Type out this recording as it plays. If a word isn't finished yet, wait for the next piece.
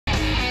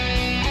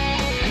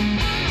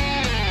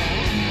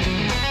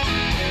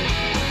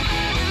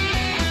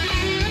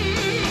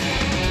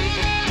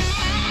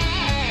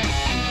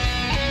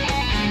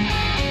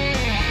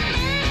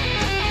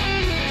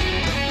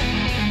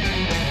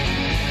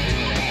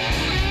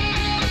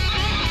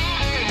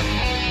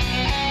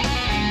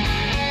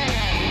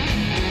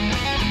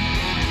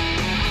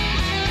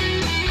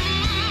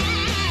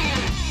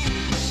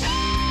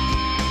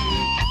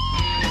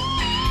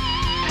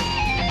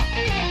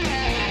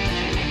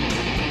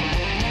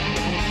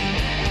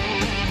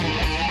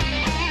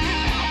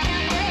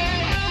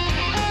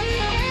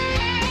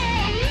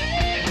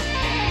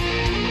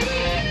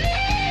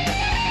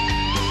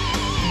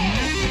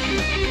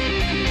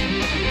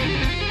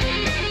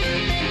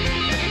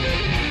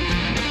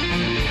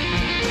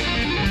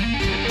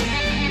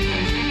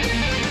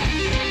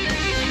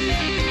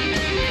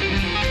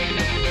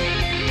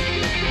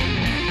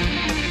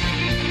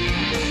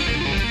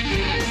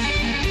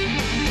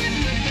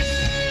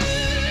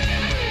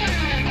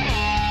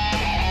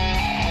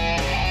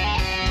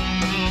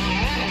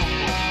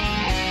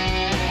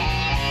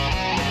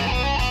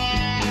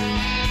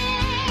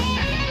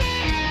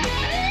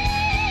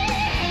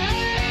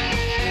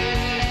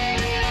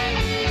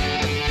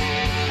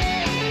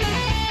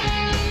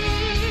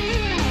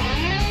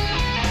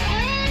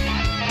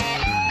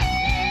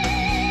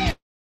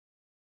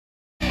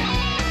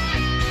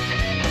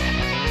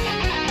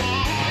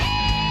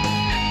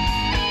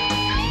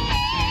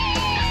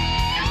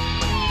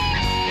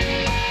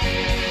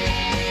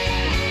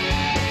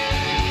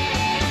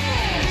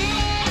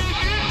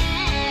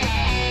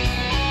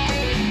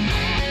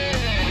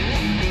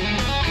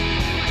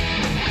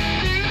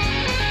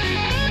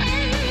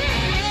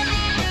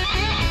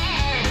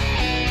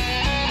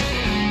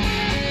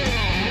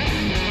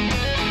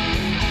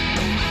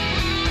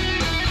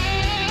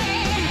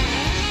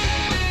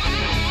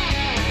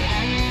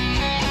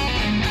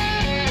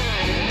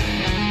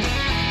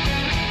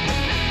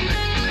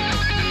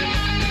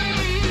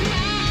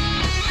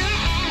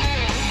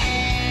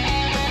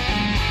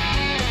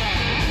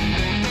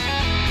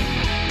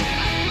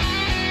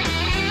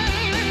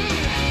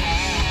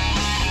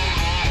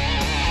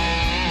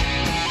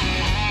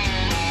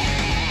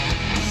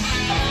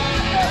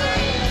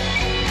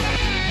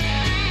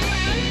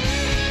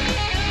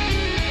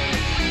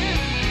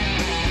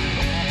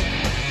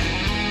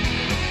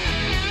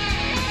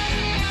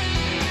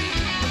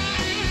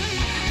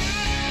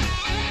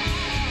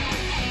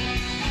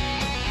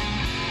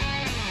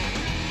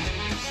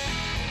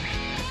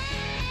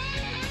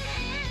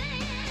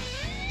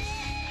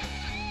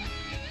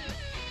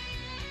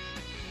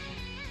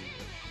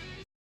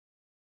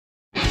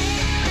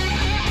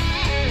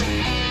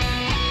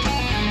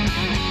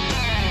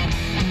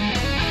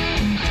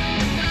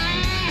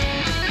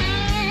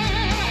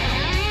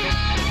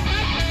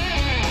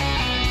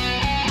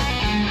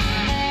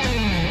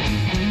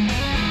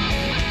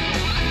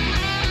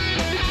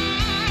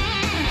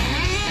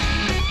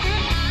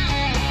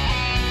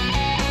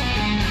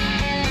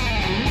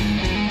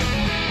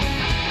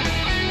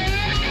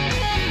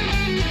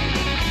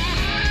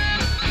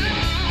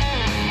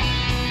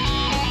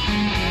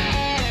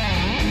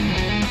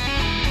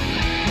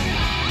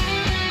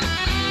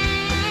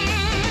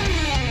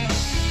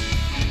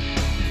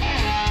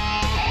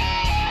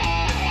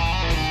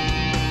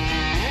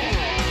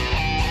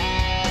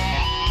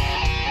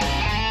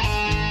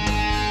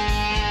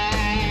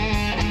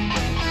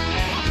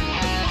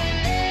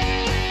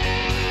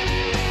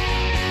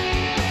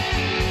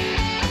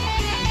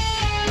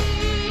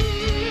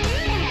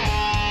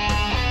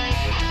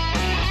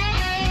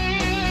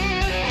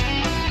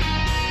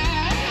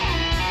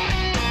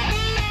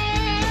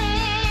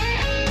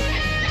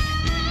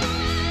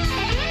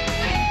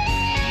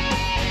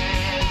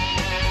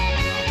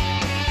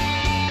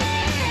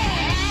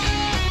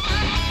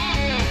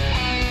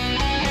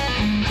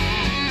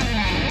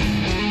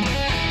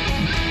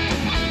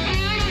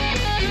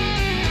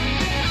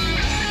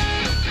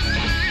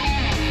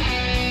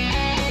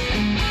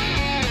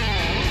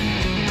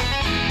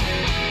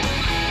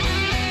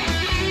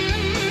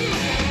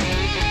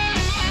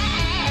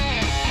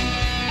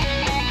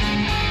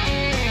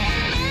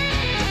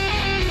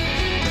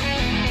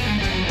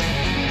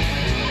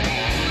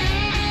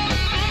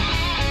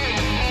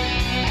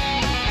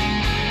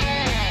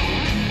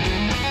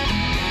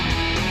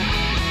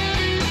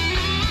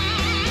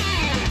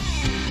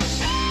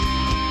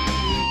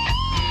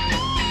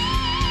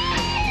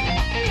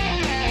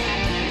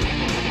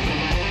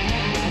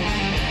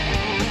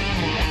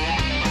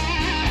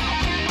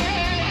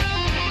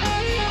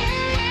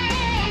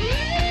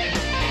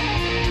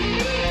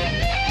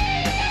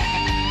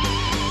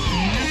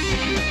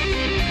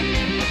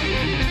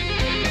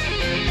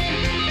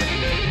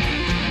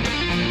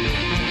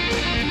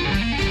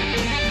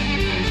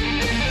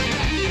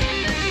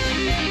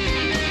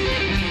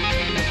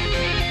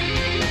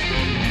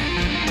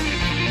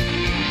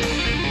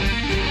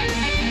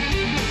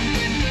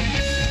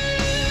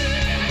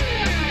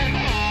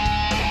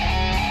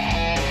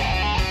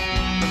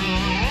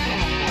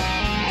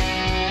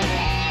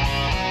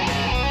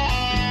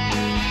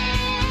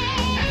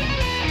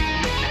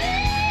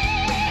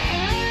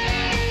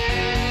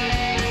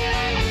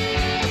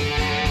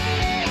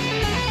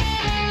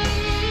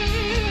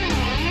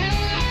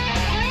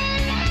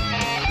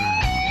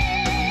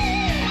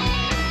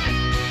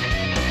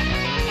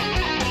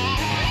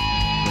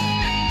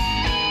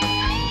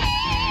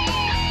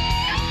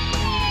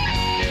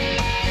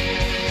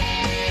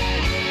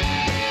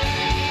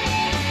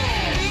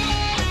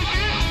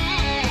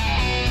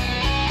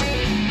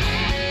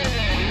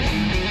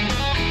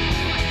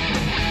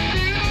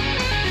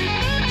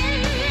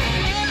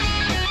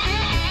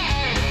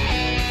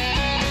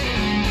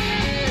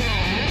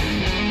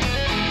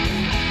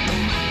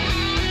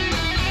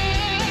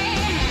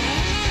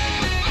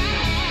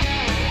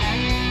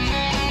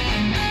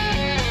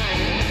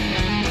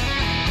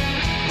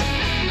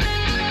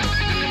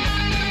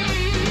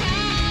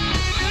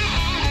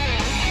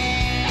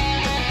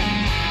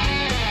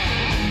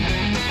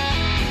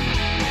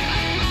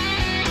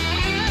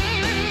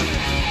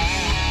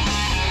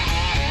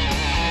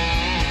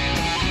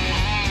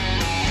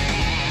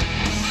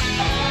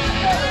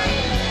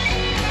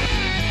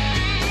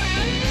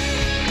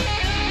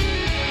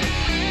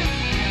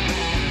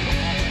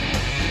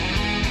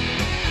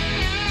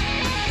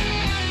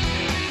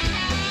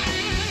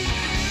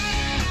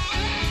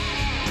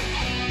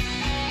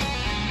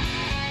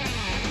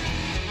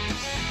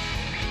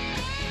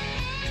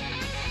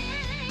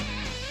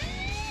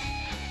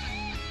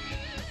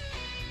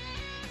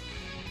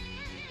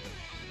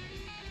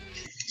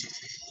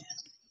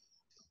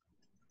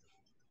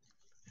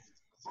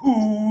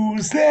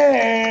Who's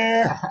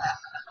there?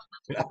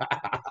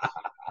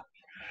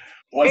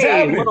 What's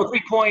Hey, happening?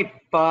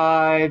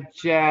 103.5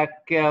 Jack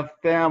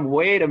FM.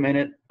 Wait a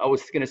minute. I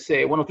was going to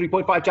say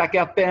 103.5 Jack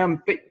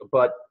FM,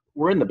 but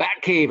we're in the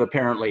Bat Cave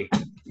apparently.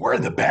 We're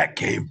in the Bat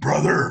Cave,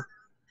 brother.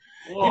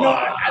 Whoa. You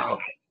know,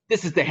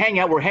 this is the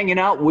hangout. We're hanging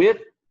out with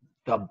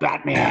the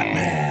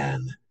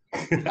Batman.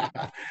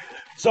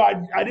 So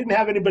I didn't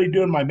have anybody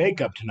doing my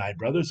makeup tonight,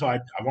 brother, so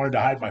I wanted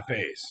to hide my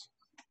face.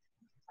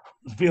 I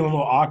was feeling a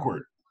little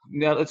awkward.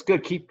 No, that's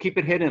good. Keep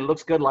it hidden. It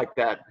looks good like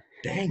that.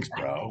 Thanks,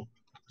 bro.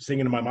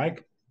 Singing to my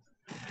mic.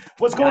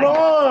 What's going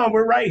on?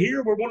 We're right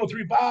here. We're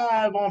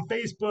 103.5 on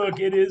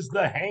Facebook. It is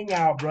the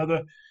Hangout,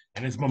 brother.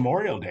 And it's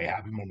Memorial Day.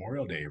 Happy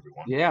Memorial Day,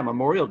 everyone. Yeah,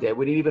 Memorial Day.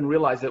 We didn't even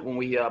realize it when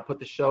we put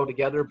the show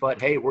together, but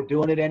hey, we're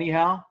doing it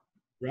anyhow.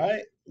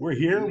 Right? We're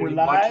here. We're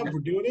live. We're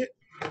doing it.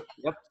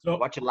 Yep. So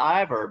watch it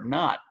live or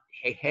not.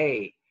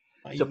 Hey.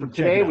 You So for can check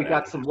today, it out we got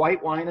after. some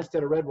white wine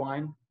instead of red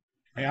wine.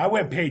 Hey, I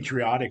went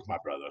patriotic, my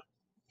brother.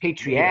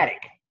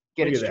 Patriotic.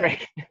 Get it Look at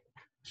straight.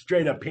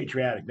 Straight up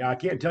patriotic. Now, I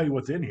can't tell you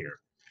what's in here.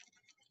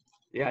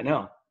 Yeah, I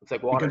know. It's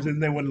like water. Because then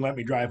they wouldn't let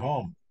me drive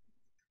home.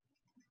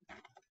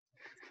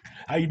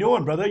 How you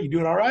doing, brother? You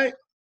doing all right?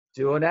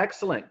 Doing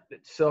excellent.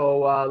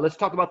 So let's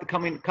talk about the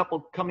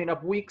coming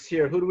up weeks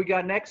here. Who do we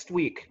got next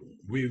week?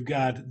 We've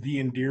got the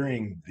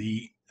endearing,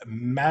 the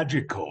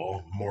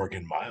magical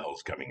Morgan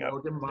Miles coming up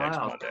Morgan next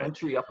Miles,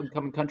 Monday.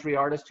 up-and-coming country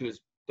artist who has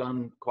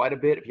done quite a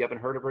bit. If you haven't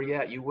heard of her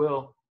yet, you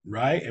will.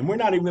 Right? And we're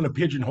not even going to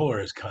pigeonhole her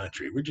as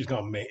country. We're just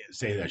going to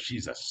say that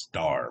she's a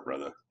star,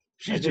 brother.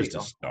 She's just a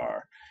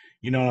star.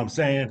 You know what I'm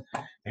saying?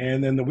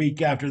 And then the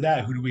week after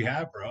that, who do we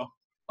have, bro?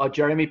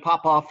 Jeremy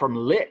Popoff from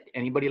Lit.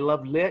 Anybody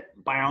love Lit?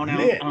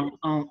 Lit.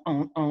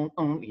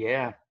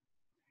 Yeah.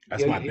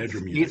 That's my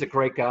bedroom music. He's a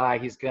great guy.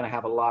 He's going to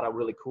have a lot of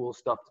really cool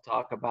stuff to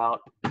talk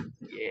about.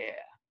 Yeah.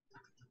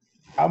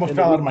 I almost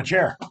fell out of my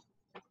chair.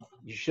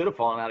 You should have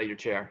fallen out of your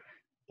chair.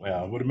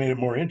 Well, it would have made it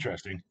more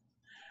interesting.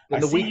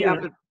 And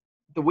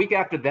the week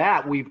after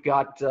that, we've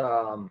got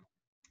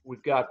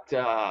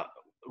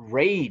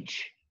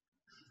Rage.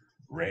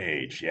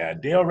 Rage, yeah.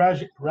 Dale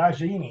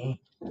Rajini,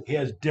 he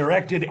has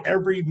directed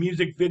every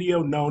music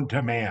video known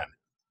to man.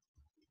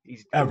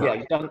 He's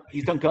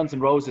done Guns N'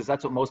 Roses.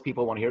 That's what most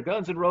people want to hear.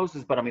 Guns N'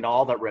 Roses, but I mean,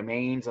 All That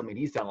Remains. I mean,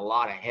 he's done a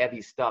lot of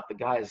heavy stuff. The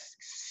guy is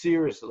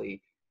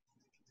seriously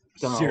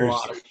done a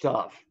lot of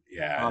stuff.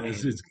 Yeah,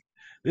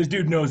 this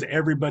dude knows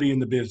everybody in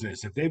the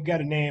business. If they've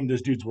got a name,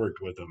 this dude's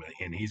worked with them,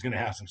 and he's going to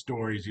have some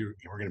stories.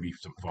 We're going to be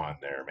some fun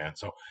there, man.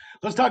 So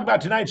let's talk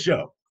about tonight's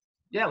show.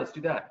 Yeah, let's do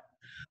that.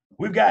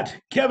 We've got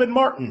Kevin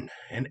Martin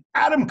and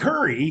Adam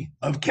Kury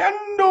of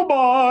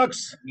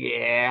Candlebox.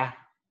 Yeah.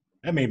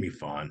 That made me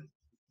fun.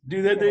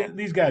 Dude,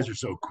 these guys are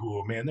so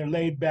cool, man. They're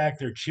laid back,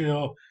 they're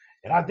chill.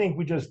 And I think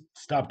we just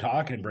stop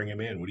talking and bring them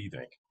in. What do you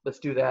think? Let's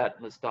do that.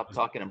 Let's stop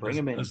talking and bring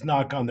them in. Let's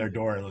knock on their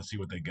door and let's see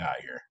what they got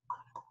here.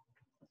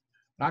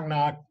 Knock,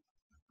 knock.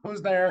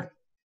 Who's there?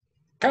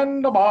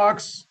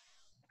 Candlebox.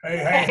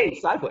 Hey,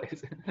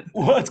 sideways.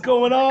 What's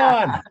going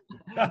on?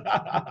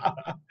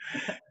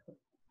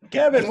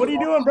 Kevin, what are you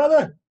doing,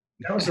 brother?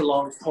 That was the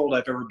longest hold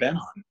I've ever been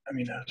on. I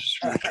mean,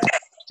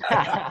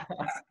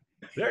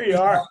 there you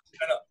are.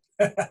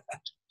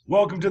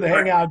 Welcome to the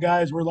Hangout,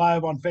 guys. We're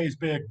live on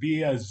Facebook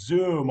via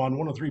Zoom on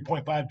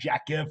 103.5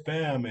 Jack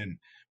FM. And,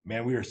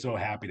 man, we are so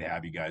happy to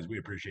have you guys. We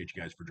appreciate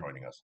you guys for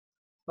joining us.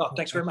 Oh,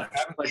 thanks very much.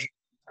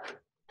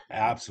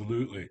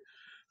 Absolutely.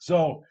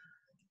 So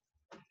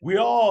we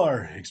all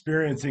are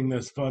experiencing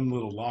this fun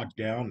little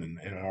lockdown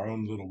in our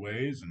own little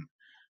ways. And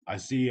I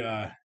see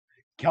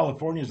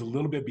California is a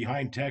little bit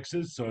behind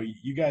Texas. So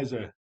you guys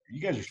are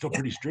still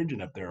pretty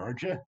stringent up there,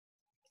 aren't you?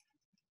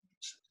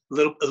 A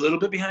little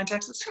bit behind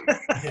Texas.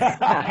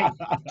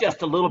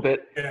 Just a little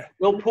bit. Yeah.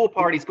 No pool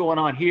parties going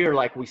on here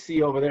like we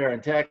see over there in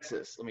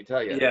Texas. Let me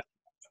tell you.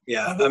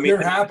 Yeah. I mean,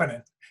 they're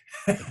happening.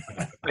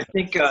 I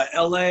think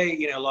LA,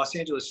 Los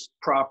Angeles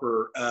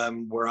proper,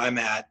 where I'm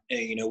at,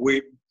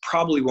 we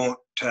probably won't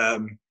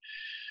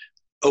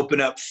open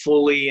up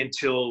fully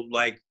until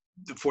like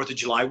the 4th of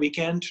July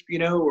weekend,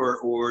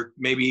 or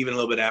maybe even a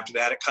little bit after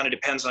that. It kind of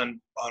depends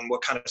on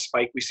what kind of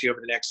spike we see over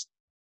the next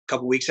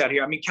couple weeks out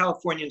here. I mean,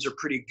 Californians are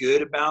pretty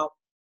good about,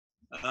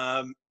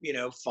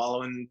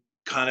 following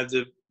kind of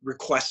the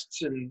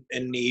requests and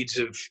needs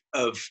of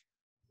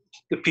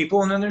the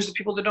people. And then there's the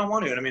people that don't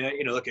want to. And I mean,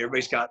 look,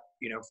 everybody's got,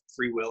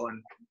 free will,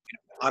 and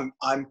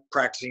I'm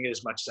practicing it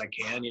as much as I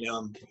can.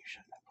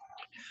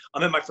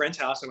 I'm at my friend's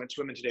house. I went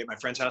swimming today at my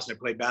friend's house and I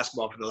played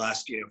basketball for the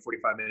last,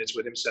 45 minutes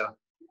with him. So,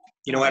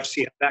 we'll have to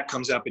see how that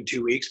comes up in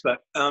 2 weeks, but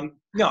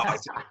no,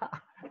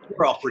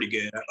 we're all pretty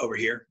good over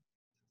here.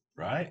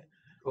 Right.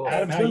 Cool.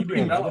 Adam, how you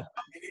doing?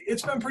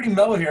 It's been pretty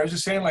mellow here. I was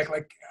just saying, like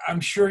I'm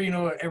sure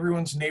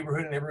everyone's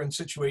neighborhood and everyone's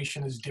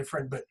situation is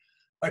different, but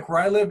like where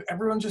I live,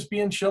 everyone's just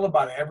being chill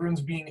about it.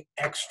 Everyone's being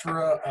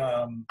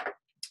extra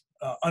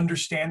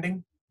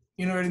understanding.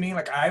 You know what I mean?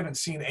 Like I haven't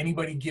seen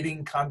anybody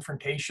getting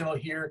confrontational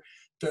here.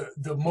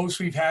 The most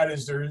we've had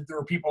is there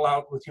were people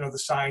out with the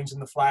signs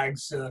and the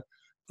flags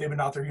they've been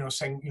out there,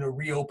 saying,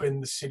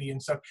 reopen the city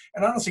and stuff.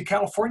 And honestly,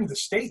 California, the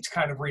state's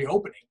kind of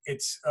reopening.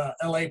 It's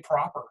LA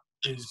proper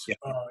is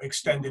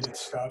extended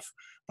its stuff.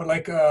 But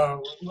like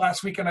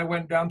last weekend, I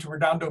went down to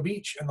Redondo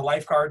Beach, and the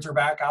lifeguards are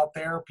back out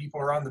there. People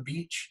are on the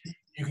beach.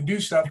 You can do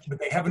stuff, but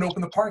they haven't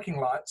opened the parking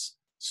lots.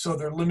 So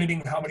they're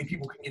limiting how many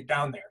people can get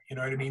down there. You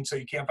know what I mean? So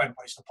you can't find a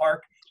place to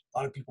park. A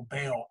lot of people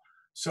bail.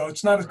 So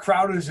it's not as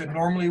crowded as it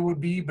normally would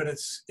be, but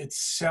it's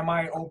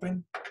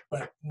semi-open.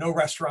 But no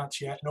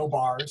restaurants yet, no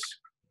bars,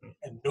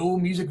 and no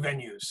music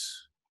venues.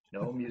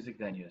 No music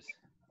venues.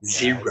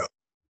 Zero.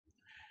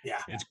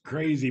 Yeah. It's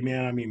crazy,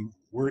 man. I mean,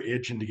 we're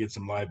itching to get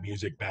some live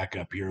music back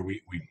up here.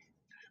 We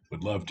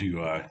would love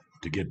to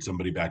get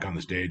somebody back on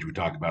the stage. We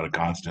talk about it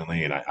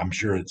constantly, and I'm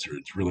sure it's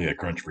really a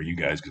crunch for you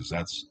guys, because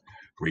that's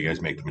where you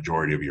guys make the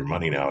majority of your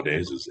money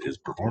nowadays is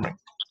performing.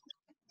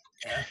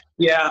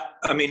 Yeah,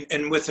 I mean,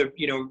 and with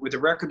the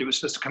record that was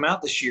supposed to come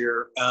out this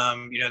year,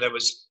 that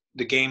was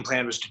the game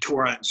plan was to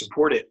tour on it and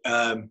support it.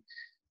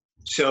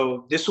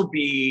 So this will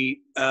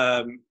be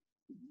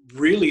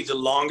really the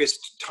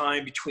longest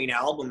time between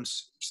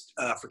albums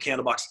for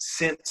Candlebox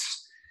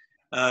since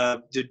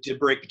the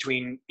break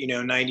between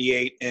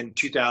 98 and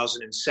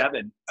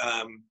 2007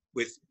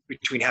 with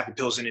between Happy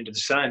Pills and Into the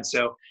Sun.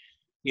 So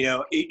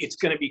it's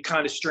going to be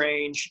kind of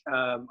strange.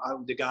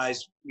 The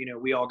guys,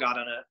 we all got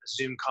on a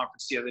Zoom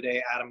conference the other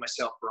day, Adam,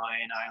 myself,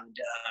 Brian, Island,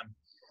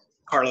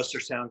 Carlos,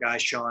 our sound guy,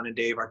 Sean, and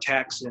Dave, our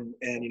techs. And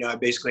I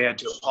basically had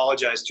to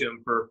apologize to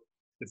them for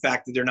the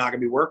fact that they're not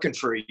going to be working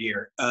for a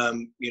year.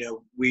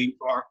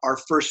 Our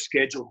first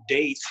scheduled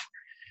date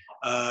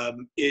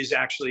is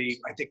actually,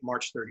 I think,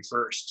 March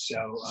 31st.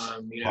 So,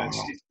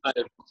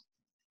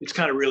 it's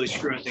kind of really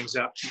screwing things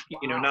up,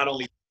 not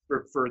only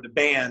for the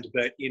band,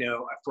 but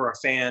for our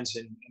fans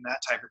and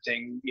that type of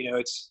thing.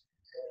 It's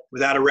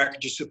without a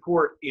record to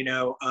support,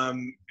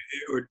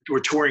 or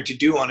touring to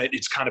do on it.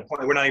 It's kind of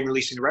point. We're not even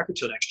releasing the record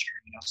till next year.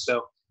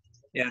 So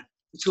yeah,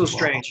 it's a little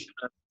strange.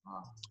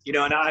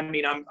 And I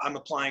mean, I'm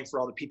applying for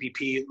all the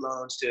PPP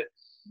loans to,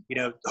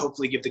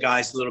 hopefully give the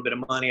guys a little bit of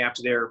money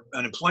after their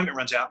unemployment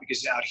runs out,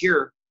 because out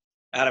here,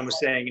 Adam was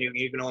saying,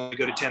 you can only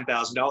go to $10,000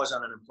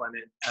 on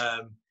unemployment.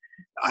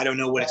 I don't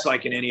know what it's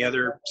like in any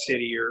other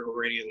city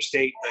or any other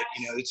state, but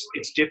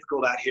it's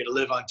difficult out here to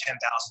live on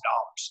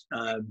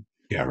 $10,000.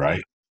 Yeah,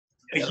 right.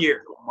 A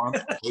year.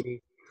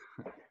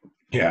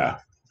 Yeah,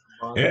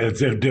 it's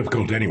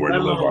difficult anywhere to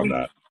live on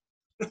that.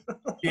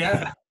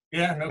 Yeah,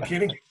 no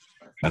kidding.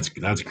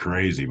 That's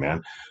crazy,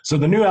 man. So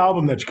the new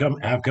album that you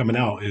have coming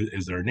out,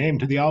 is there a name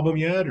to the album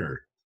yet,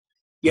 or?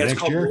 Yeah, it's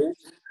called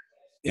Wolves.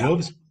 Yeah.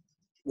 Wolves?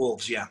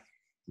 Wolves, yeah.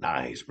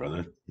 Nice,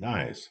 brother.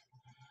 Nice.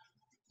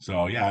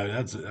 So yeah,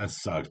 that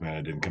sucks, man.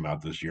 It didn't come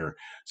out this year.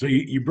 So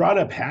you brought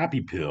up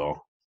Happy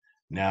Pill.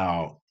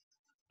 Now,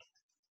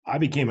 I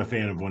became a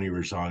fan of one of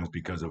your songs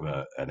because of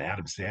an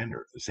Adam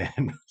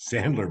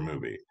Sandler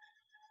movie.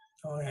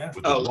 Oh yeah.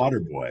 With the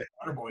Waterboy.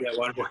 Waterboy. Yeah,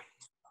 Waterboy.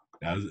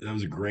 That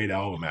was a great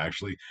album,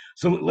 actually.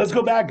 So let's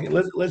go back.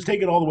 Let's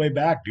take it all the way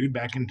back, dude.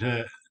 Back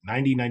into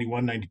 90,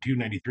 91, 92,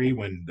 93,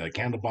 when the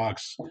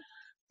Candlebox,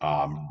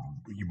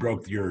 you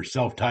broke your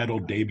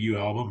self-titled debut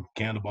album,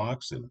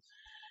 Candlebox,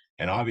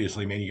 and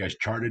obviously, man, you guys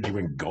charted. You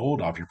went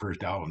gold off your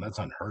first album. That's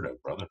unheard of,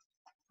 brother.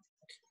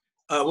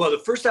 Well,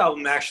 the first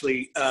album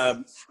actually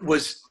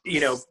was,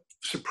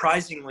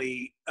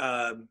 surprisingly,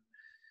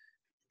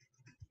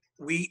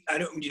 we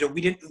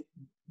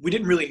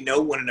didn't really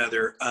know one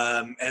another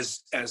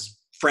as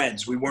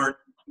friends. We weren't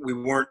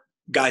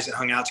guys that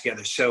hung out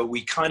together. So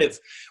we kind of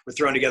were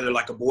thrown together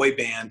like a boy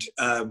band,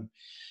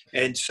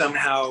 and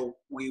somehow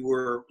we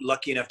were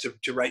lucky enough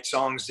to write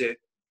songs that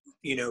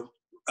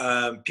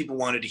people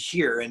wanted to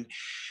hear. And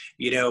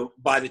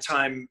by the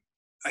time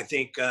I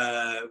think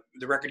the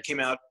record came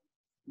out,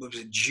 what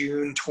was it,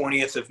 June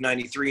 20th of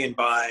 93, and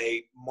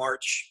by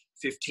March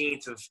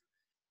 15th of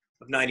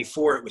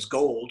 94 it was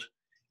gold.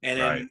 And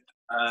then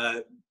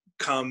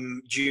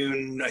come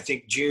June, I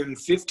think June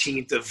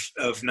 15th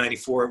of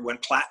 94 it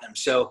went platinum.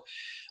 So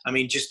I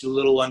mean, just a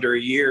little under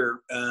a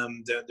year,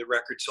 the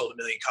record sold 1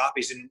 million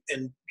copies.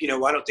 And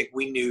I don't think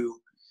we knew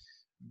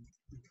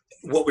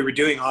what we were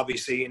doing,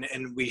 obviously,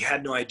 and we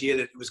had no idea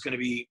that it was going to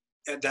be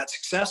that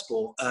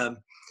successful.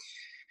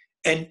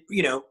 And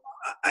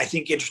I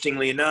think,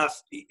 interestingly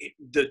enough,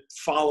 the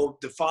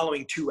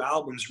following two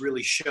albums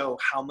really show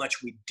how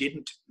much we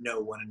didn't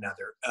know one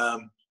another,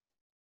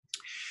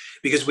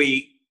 because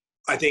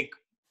I think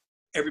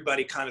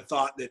everybody kind of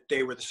thought that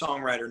they were the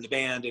songwriter in the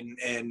band,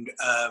 and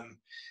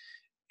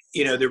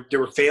there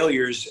were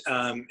failures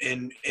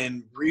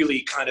and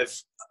really kind of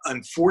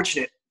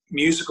unfortunate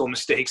musical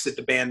mistakes that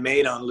the band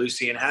made on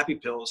Lucy and Happy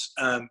Pills,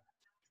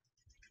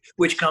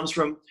 which comes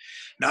from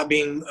not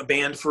being a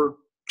band for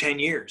 10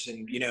 years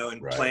and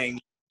playing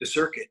the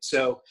circuit.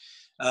 So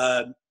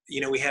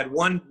we had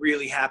one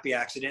really happy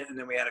accident, and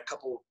then we had a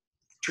couple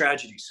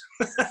tragedies.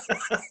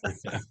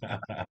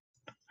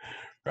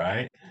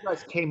 right? You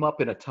guys came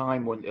up in a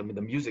time when, I mean,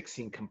 the music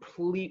scene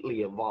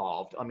completely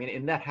evolved. I mean,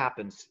 and that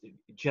happens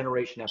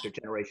generation after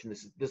generation.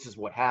 This is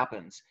what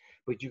happens.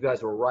 But you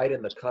guys were right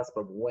in the cusp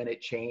of when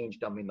it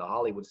changed. I mean, the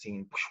Hollywood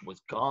scene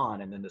was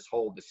gone, and then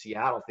the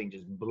Seattle thing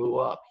just blew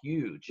up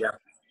huge. Yeah.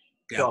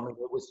 Yeah. So I mean,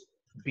 it was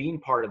being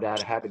part of that.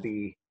 It had to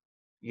be,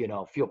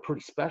 feel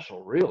pretty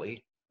special,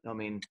 really. I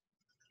mean,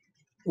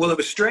 well, it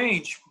was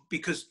strange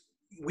because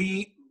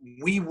we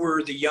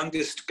were the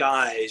youngest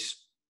guys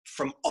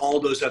from all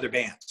those other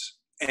bands.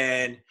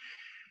 And,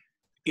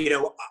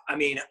 I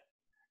mean,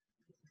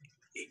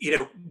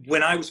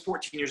 when I was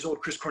 14 years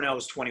old, Chris Cornell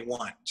was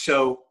 21.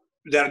 So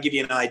that'll give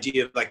you an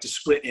idea of like the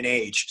split in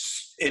age.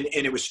 And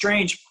it was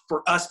strange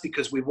for us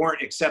because we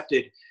weren't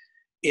accepted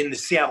in the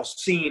Seattle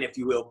scene, if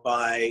you will,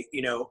 by,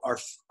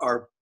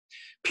 our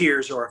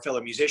peers or our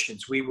fellow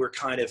musicians. We were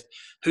kind of,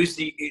 who are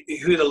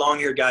the long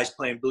hair guys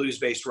playing blues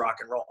based rock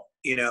and roll,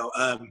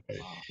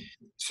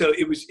 so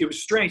it was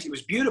strange. It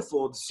was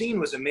beautiful. The scene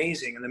was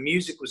amazing and the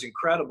music was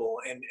incredible.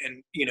 And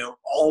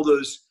all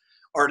those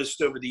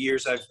artists over the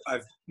years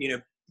I've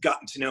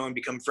gotten to know and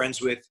become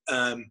friends with.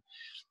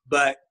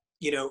 But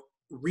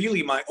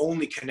really my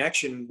only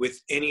connection with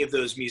any of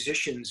those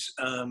musicians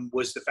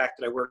was the fact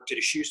that I worked at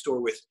a shoe store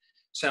with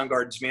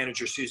Soundgarden's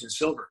manager, Susan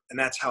Silver. And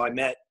that's how I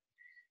met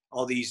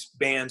all these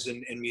bands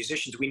and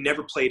musicians. We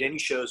never played any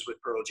shows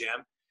with Pearl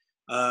Jam.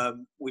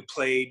 We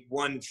played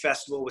one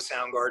festival with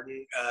Soundgarden.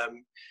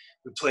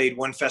 We played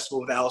one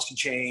festival with Alice in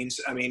Chains.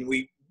 I mean,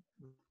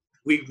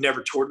 we've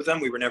never toured with them.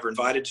 We were never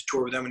invited to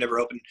tour with them. We never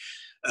opened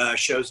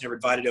shows, never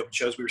invited to open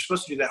shows. We were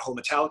supposed to do that whole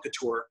Metallica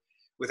tour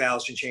with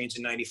Alice in Chains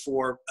in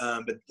 '94,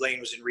 but Lane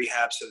was in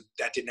rehab, so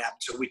that didn't happen.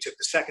 So we took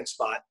the second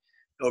spot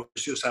over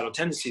Suicidal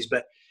Tendencies.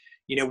 But,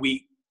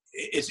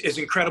 as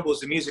incredible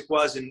as the music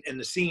was and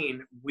the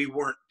scene, we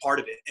weren't part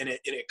of it. And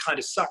it kind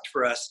of sucked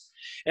for us.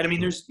 And I mean,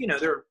 there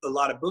are a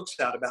lot of books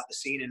out about the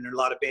scene, and there are a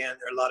lot of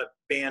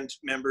band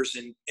members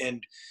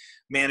and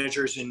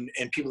managers and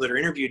people that are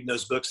interviewed in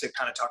those books that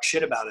kind of talk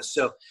shit about us.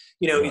 So,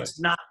 right. It's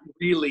not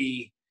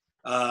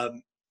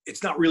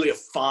really a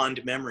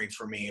fond memory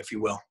for me, if you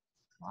will.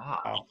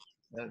 Wow.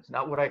 That's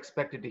not what I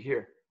expected to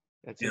hear.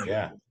 That's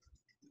interesting.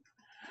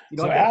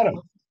 So Adam,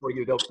 for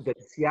you though, the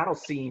Seattle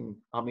scene,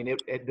 I mean,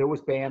 there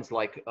was bands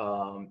like,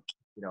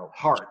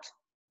 Heart,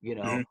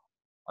 Mm-hmm.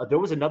 There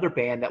was another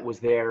band that was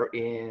there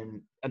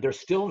and they're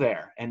still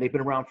there and they've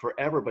been around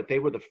forever, but they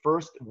were the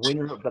first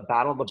winner of the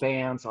Battle of the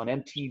Bands on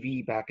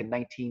MTV back in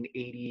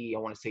 1980, I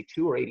want to say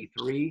 2 or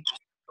 83,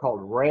 called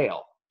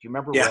Rail. Do you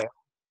remember Rail?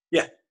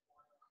 Yeah.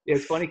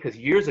 It's funny because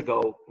years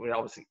ago, when I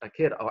was a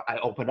kid, I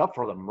opened up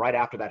for them right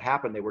after that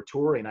happened. They were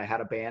touring. I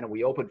had a band and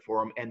we opened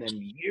for them. And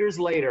then years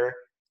later,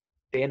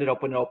 they ended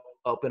up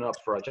opening up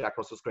for a Jack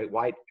Russell's Great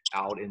White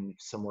out in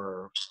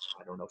somewhere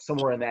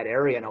in that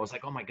area. And I was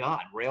like, oh my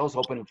God, Rail's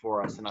opening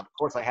for us. And of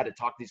course I had to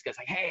talk to these guys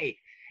like, hey,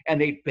 and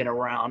they've been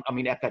around. I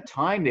mean, at that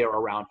time they were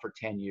around for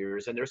 10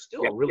 years and they're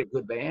still a really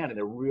good band and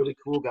they're really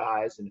cool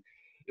guys. And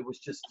it was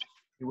just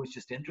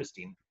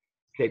interesting.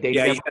 They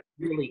never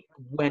really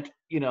went,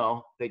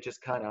 they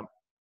just kind of,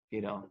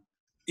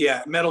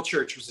 Yeah, Metal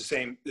Church was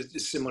the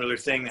similar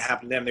thing that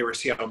happened to them. They were a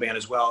Seattle band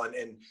as well.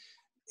 And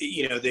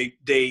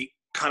they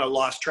kind of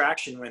lost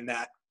traction when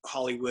that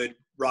Hollywood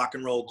rock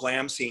and roll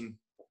glam scene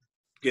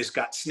just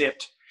got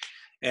snipped.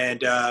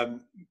 And,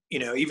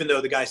 even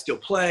though the guys still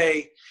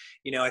play,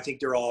 I think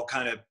they're all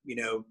kind of,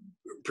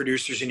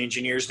 producers and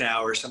engineers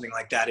now or something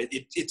like that.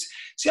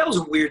 Seattle's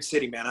a weird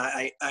city, man.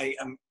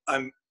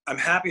 I'm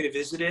happy to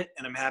visit it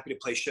and I'm happy to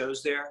play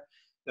shows there,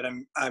 but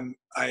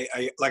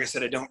like I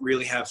said, I don't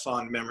really have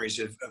fond memories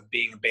of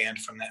being a band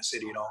from that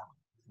city at all.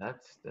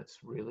 That's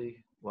really,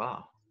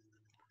 wow.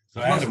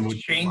 So Adam, it's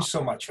changed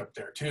so much up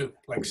there too.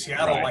 Like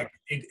Seattle, right. Like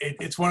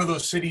it's one of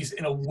those cities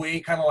in a way,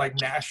 kind of like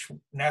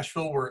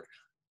Nashville, where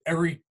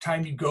every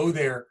time you go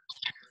there,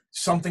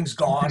 something's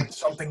gone,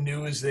 something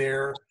new is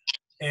there,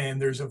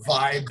 and there's a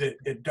vibe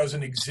that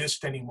doesn't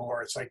exist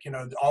anymore. It's like,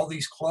 all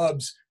these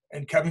clubs,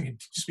 and Kevin can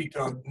speak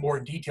to more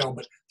in detail,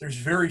 but there's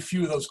very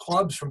few of those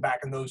clubs from back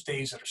in those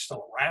days that are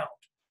still around,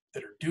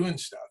 that are doing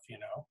stuff,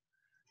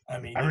 I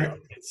mean,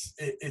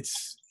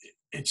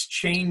 it's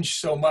changed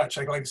so much.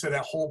 Like I said,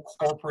 that whole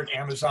corporate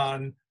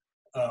Amazon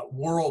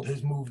world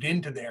has moved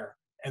into there,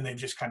 and they've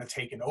just kind of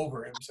taken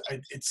over.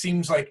 It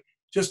seems like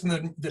just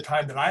in the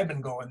time that I've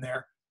been going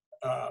there,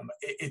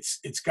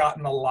 it's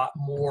gotten a lot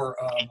more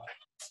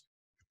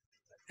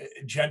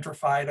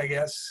gentrified, I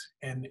guess,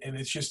 and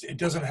it's just, it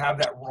doesn't have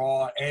that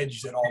raw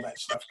edge that all that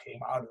stuff came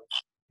out of.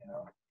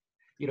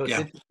 It's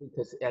interesting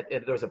because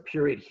there's a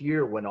period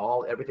here when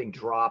everything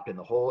dropped and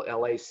the whole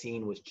LA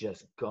scene was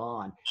just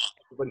gone.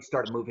 Everybody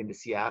started moving to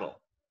Seattle.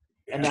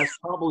 And that's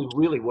probably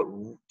really what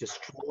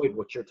destroyed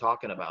what you're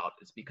talking about.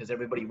 It's because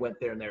everybody went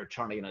there and they're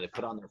trying to, they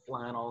put on their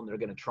flannel and they're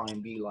going to try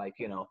and be like,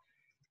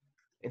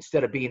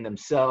 instead of being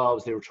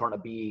themselves, they were trying to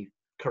be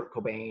Kurt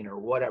Cobain or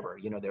whatever.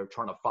 They were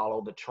trying to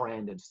follow the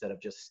trend instead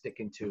of just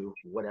sticking to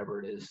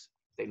whatever it is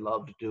they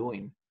loved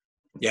doing.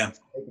 Yeah.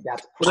 Maybe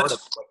that's part of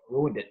what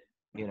ruined it,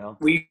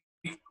 We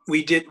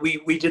did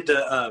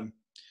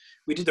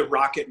did the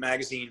Rocket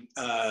magazine,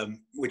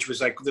 which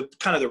was like the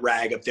kind of the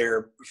rag up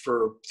there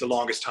for the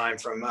longest time,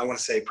 from I want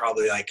to say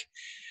probably like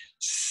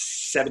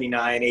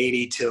 79,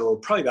 80 till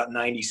probably about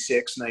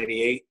 96,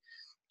 98.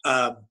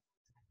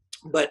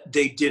 But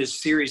they did a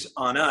series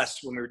on us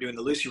when we were doing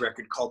the Lucy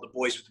record called The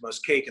Boys with the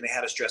Most Cake, and they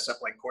had us dress up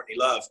like Courtney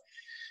Love,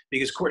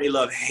 because Courtney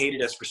Love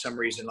hated us for some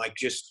reason, like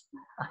just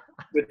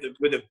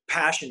with a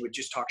passion would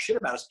just talk shit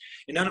about us.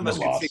 And none of us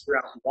could figure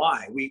out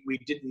why. We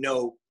didn't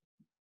know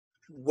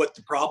what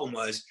the problem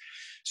was.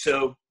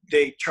 So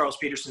Charles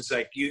Peterson's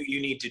like,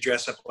 you need to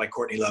dress up like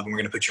Courtney Love, and we're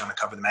going to put you on the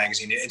cover of the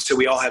magazine. And so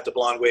we all had the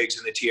blonde wigs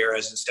and the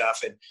tiaras and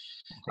stuff. And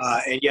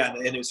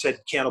it said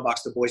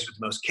Candlebox, the boys with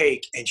the most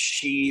cake. And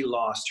she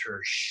lost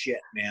her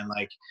shit, man.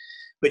 Like,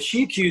 but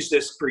she accused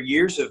us for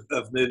years of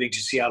moving to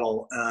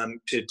Seattle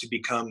to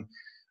become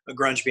a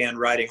grunge band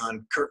riding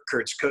on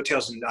Kurt's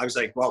coattails. And I was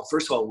like, well,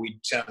 first of all, we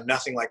sound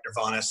nothing like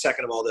Nirvana.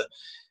 Second of all, the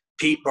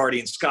Pete, Barty,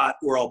 and Scott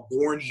were all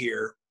born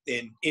here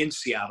in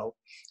Seattle.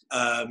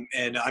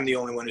 And I'm the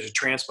only one who's a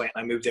transplant.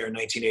 I moved there in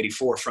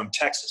 1984 from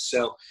Texas.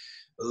 So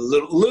a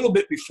little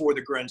bit before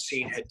the grunge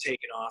scene had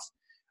taken off.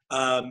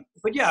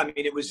 But yeah, I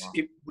mean,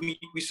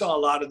 we saw a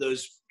lot of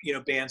those,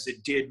 bands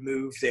that did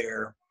move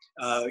there,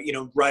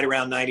 right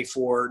around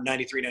 94,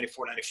 93,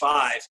 94,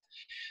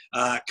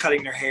 95,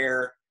 cutting their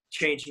hair,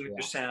 changing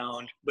their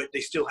sound, but they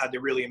still had the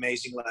really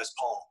amazing Les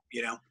Paul,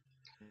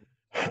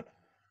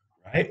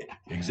 Right,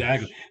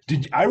 exactly.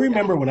 I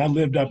remember when I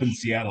lived up in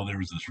Seattle, there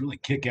was this really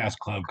kick-ass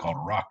club called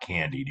Rock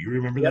Candy. Do you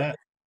remember that?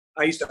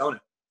 I used to own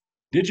it.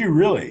 Did you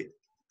really?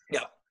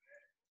 Yeah.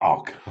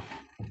 Oh,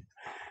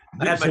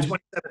 I had my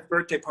 27th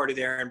birthday party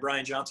there, and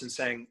Brian Johnson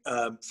sang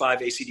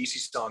 5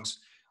 AC/DC songs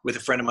with a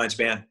friend of mine's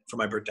band for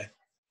my birthday.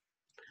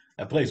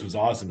 That place was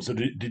awesome. So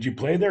did you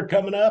play there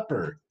coming up,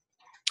 or?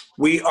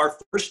 Our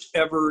first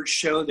ever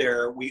show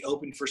there, we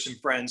opened for some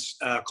friends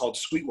called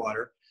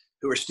Sweetwater,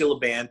 who are still a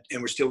band,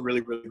 and we're still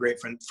really, really great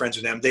friends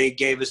with them. They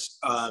gave us,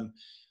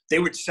 they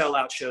would sell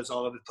out shows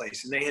all over the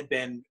place, and they had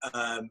been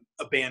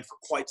a band for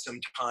quite some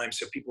time,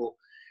 so people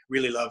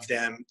really loved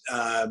them,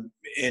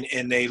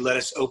 and they let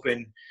us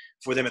open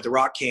for them at the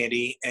Rock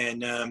Candy,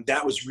 and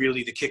that was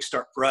really the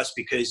kickstart for us,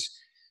 because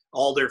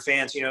all their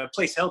fans, the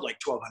place held like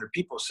 1,200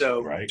 people,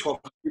 so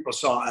 1,200 people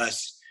saw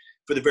us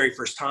for the very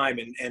first time,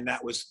 and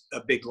that was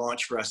a big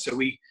launch for us. So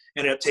we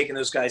ended up taking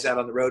those guys out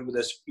on the road with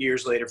us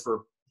years later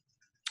for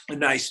a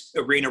nice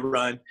arena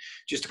run,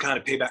 just to kind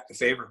of pay back the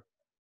favor.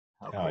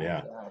 Oh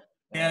yeah.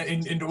 Yeah,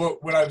 and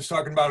what I was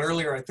talking about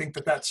earlier, I think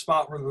that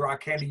spot where the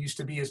Rock Candy used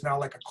to be is now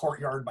like a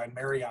Courtyard by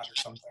Marriott or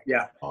something.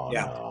 Yeah. Oh,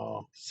 yeah.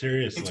 No.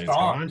 Seriously. It's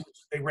gone.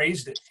 They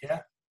raised it.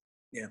 Yeah.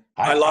 Yeah.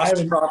 I lost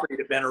the property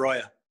to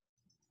Benaroya.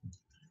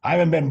 I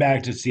haven't been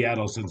back to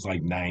Seattle since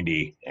like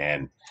 90.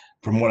 And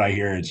from what I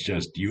hear, it's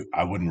just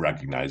I wouldn't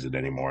recognize it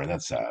anymore. And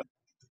that's sad.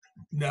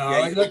 No,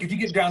 like if you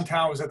get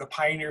downtown, it was at the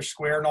Pioneer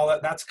Square and all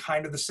that. That's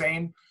kind of the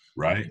same.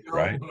 Right,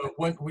 right.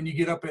 But when you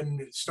get up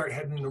and start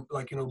heading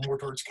more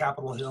towards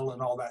Capitol Hill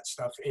and all that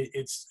stuff,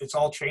 it's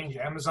all changed.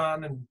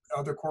 Amazon and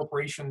other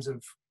corporations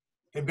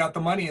they've got the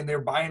money, and they're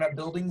buying up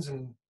buildings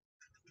and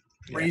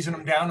raising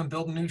them down and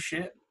building new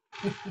shit.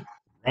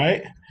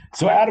 Right.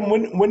 So Adam,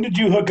 when did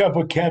you hook up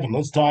with Kevin?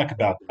 Let's talk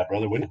about that,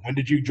 brother. When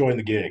did you join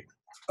the gig?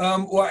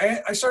 Well,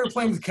 I started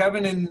playing with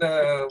Kevin in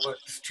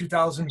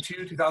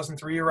 2002,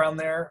 2003, around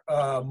there.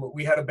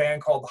 We had a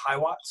band called the High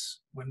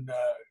Watts when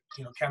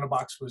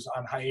Candlebox was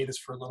on hiatus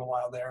for a little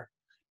while there.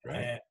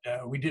 Right.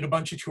 And we did a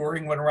bunch of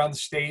touring, went around the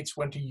States,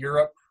 went to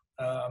Europe,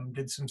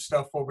 did some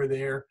stuff over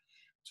there.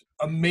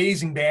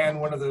 Amazing band,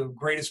 one of the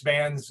greatest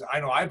bands I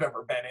know I've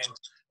ever been in.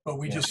 But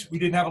we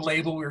didn't have a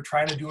label. We were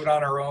trying to do it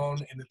on our own.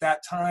 And at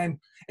that time,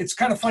 it's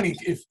kind of funny.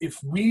 If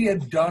we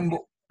had done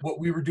what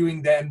we were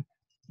doing then,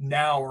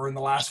 now or in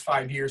the last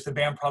 5 years, the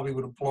band probably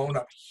would have blown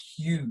up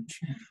huge.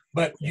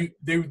 But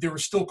they were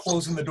still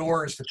closing the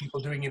doors to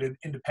people doing it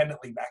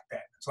independently back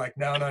then. It's like,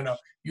 no,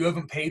 you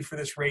haven't paid for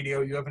this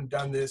radio, you haven't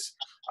done this.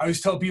 I always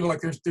tell people,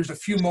 like, there's a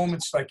few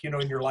moments, like,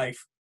 in your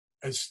life,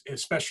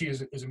 especially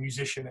as a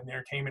musician in the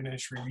entertainment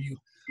industry, where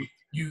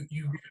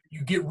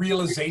you get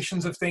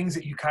realizations of things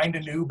that you kind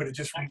of knew, but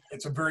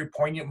it's a very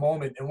poignant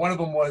moment. And one of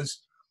them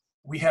was,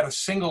 we had a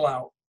single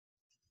out,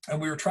 and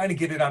we were trying to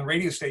get it on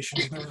radio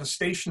stations. And there was a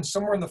station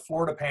somewhere in the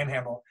Florida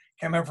Panhandle.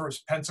 Can't remember if it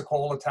was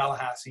Pensacola,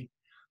 Tallahassee.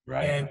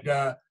 Right.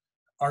 And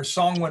our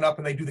song went up,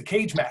 and they do the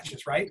cage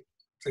matches, right?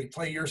 So you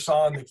play your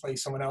song, they play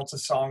someone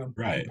else's song, and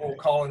people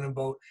call in and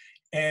vote.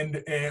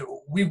 And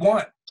we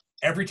won.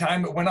 Every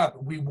time it went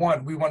up, we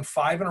won. We won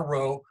 5 in a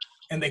row,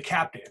 and they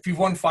capped it. If you've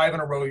won 5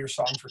 in a row, your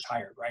song's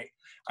retired, right?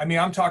 I mean,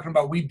 I'm talking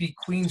about, we beat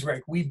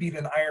Queensryche. We beat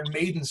an Iron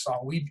Maiden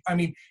song.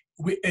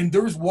 And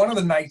there was one of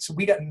the nights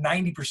we got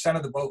 90%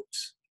 of the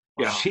votes.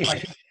 Yeah.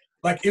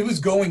 Like it was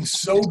going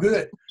so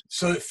good.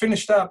 So it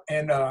finished up,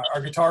 and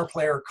our guitar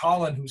player,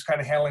 Colin, who's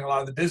kind of handling a lot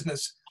of the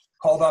business,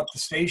 called up the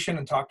station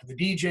and talked to the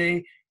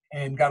DJ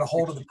and got a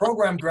hold of the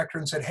program director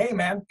and said, hey,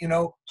 man,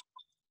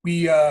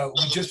 we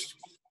just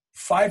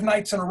 5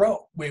 nights in a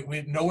row.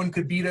 We no one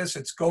could beat us.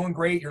 It's going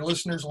great. Your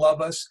listeners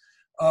love us.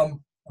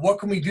 what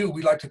can we do?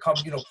 We'd like to come,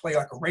 play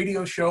like a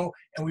radio show,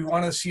 and we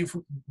want to see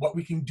what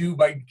we can do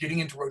by getting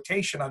into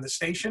rotation on the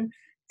station.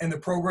 And the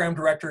program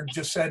director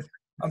just said,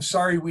 I'm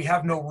sorry, we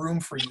have no room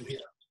for you here.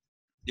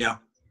 Yeah.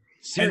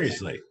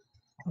 Seriously.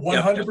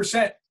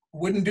 100%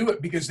 wouldn't do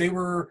it because they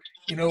were,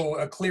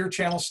 a clear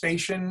channel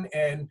station,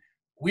 and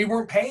we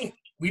weren't paying.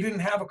 We didn't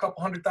have a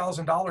couple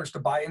 $100,000 to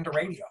buy into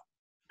radio.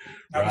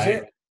 That was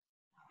it.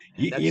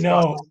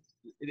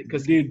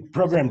 Because the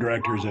program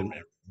directors and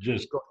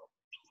just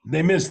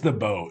they miss the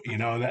boat,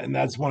 and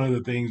that's one of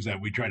the things that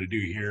we try to do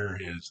here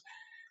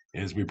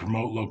is we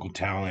promote local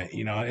talent.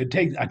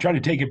 I try to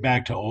take it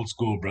back to old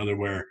school, brother,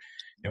 where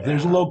if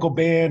there's a local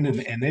band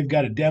and they've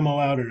got a demo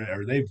out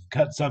or they've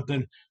cut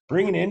something,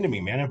 bring it into me,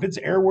 man. If it's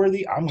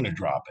airworthy, I'm going to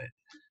drop it.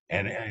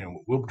 And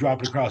we'll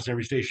drop it across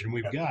every station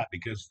we've got,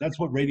 because that's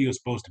what radio is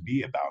supposed to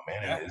be about,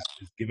 man. Is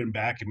giving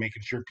back and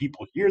making sure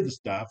people hear the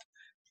stuff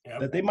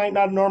that they might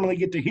not normally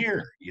get to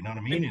hear. You know what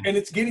I mean? And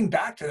it's getting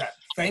back to that,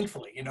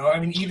 thankfully. I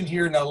mean, even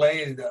here in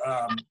LA,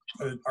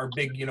 our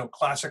big,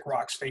 classic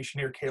rock station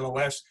here,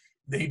 KLOS,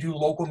 they do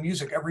local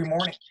music every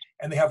morning,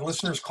 and they have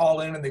listeners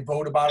call in and they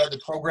vote about it.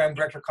 The program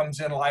director comes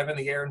in live in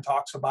the air and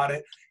talks about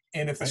it.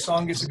 And if the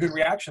song gets a good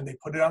reaction, they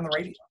put it on the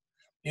radio.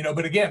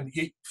 But again,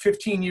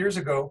 15 years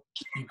ago,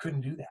 you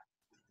couldn't do that.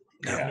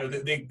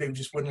 They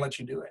just wouldn't let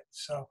you do it.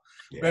 So,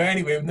 but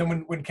anyway, and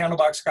then when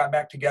Candlebox got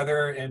back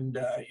together, and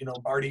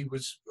Barty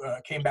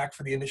came back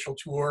for the initial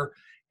tour,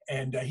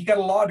 and he got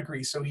a law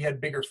degree, so he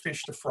had bigger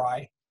fish to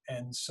fry.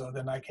 And so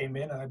then I came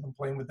in, and I've been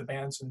playing with the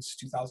band since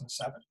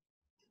 2007.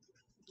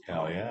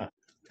 Hell yeah.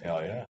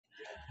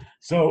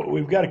 So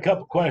we've got a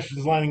couple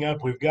questions lining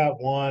up. We've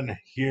got one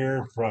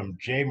here from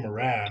Jay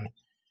Moran,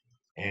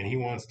 and he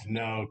wants to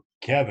know,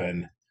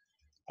 Kevin,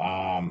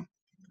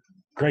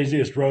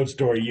 craziest road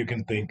story you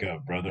can think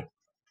of, brother.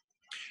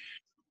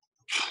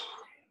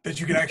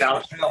 That you can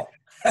actually tell.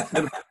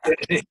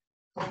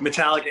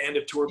 Metallica end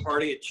of tour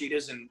party at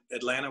Cheetahs in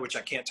Atlanta, which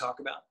I can't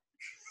talk about.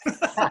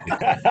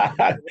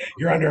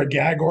 You're under a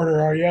gag order,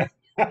 are you?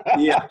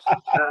 Yeah,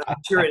 I'm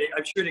sure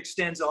it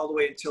extends all the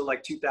way until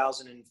like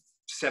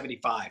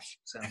 2075.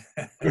 So.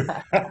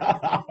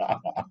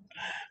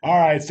 All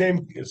right,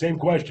 same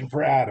question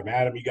for Adam.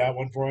 Adam, you got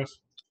one for us?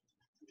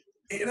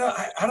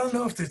 I don't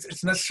know if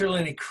it's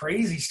necessarily any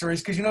crazy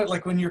stories, because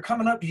like when you're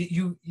coming up,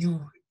 you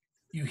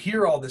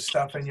hear all this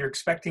stuff and you're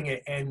expecting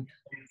it, and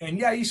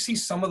yeah, you see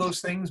some of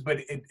those things, but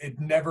it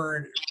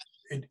never.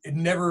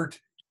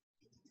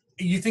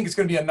 You think it's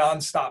going to be a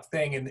nonstop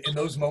thing, and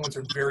those moments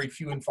are very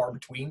few and far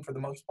between for the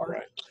most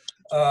part.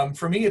 Right.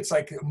 For me, it's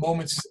like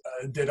moments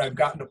that I've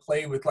gotten to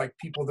play with like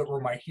people that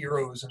were my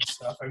heroes and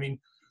stuff. I mean,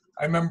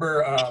 I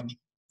remember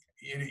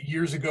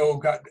years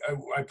ago,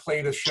 I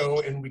played a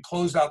show, and we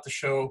closed out the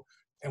show,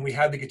 and we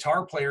had the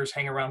guitar players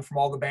hang around from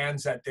all the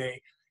bands that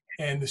day.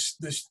 And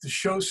the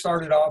show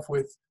started off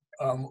with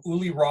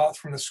Uli Roth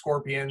from the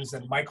Scorpions,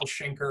 and Michael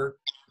Schenker,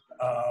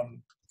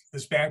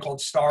 this band called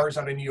Stars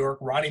out of New York,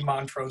 Ronnie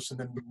Montrose, and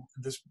then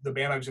the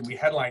band I was in, we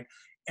headlined.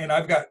 And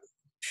I've got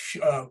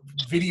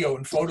video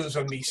and photos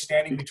of me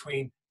standing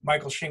between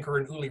Michael Schenker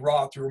and Uli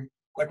Roth through,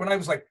 like when I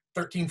was like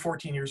 13,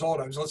 14 years old,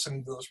 I was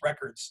listening to those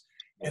records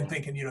and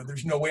thinking,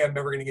 there's no way I'm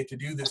ever going to get to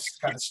do this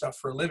kind of stuff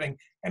for a living.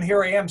 And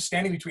here I am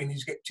standing between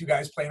these two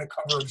guys playing a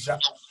cover of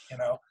Zeppelin,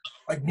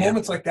 like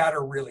moments like that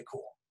are really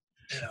cool.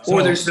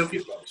 Or there's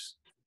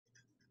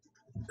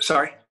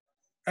sorry.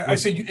 I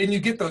said, and you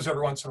get those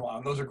every once in a while,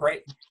 and those are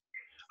great.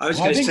 I was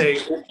going to say,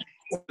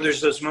 there's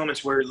those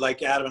moments where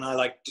like Adam and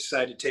I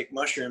decide to take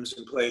mushrooms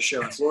and play a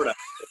show in Florida.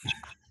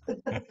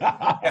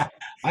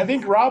 I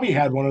think Robbie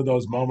had one of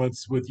those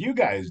moments with you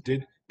guys.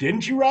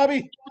 Didn't you,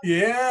 Robbie?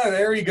 Yeah,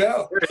 there you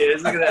go. There it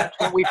is. Look at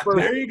that.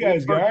 There you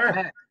guys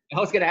are. I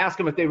was going to ask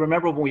them if they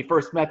remember when we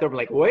first met. They were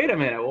like, wait a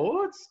minute,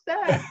 what's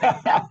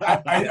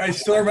that? I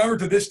still remember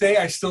to this day.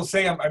 I still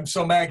say I'm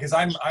so mad because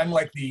I'm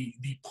like the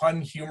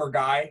pun humor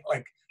guy.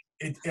 Like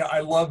I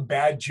love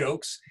bad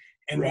jokes.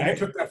 And when we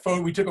took that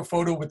photo, we took a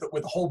photo with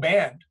the whole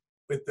band,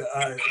 with the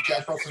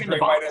Jack Russell's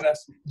Great White and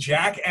us,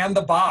 Jack and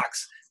the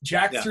Box.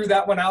 Jack threw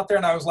that one out there,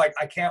 and I was like,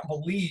 I can't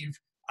believe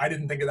I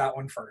didn't think of that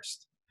one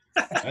first.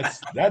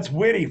 That's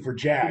witty for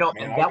Jack.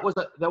 Man.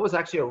 That was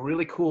actually a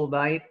really cool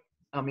night.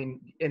 I mean,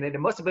 and it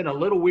must have been a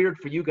little weird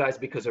for you guys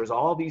because there's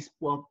all these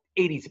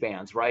 80s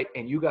bands, right?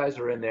 And you guys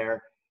are in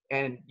there,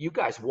 and you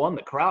guys won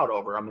the crowd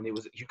over. I mean, it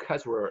was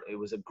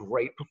a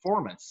great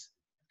performance.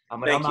 I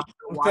mean, I'm not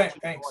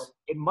watching.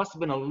 It must have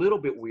been a little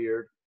bit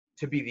weird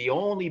to be the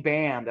only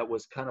band that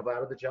was kind of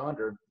out of the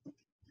genre.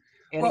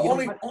 And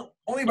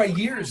only by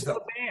years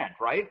though. Band,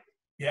 right?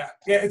 Yeah,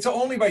 it's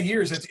only by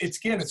years.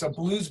 It's a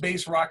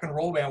blues-based rock and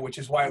roll band, which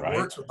is why it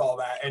works with all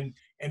that. And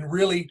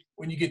really,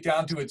 when you get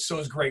down to it, so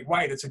is Great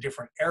White. It's a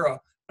different era,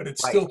 but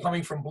it's still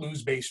coming from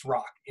blues-based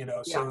rock,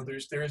 So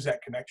there is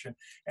that connection.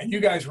 And you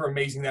guys were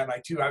amazing that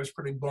night too. I was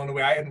pretty blown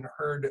away. I hadn't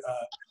heard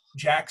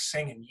Jack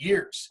sing in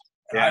years.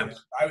 And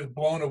I was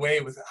blown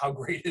away with how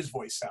great his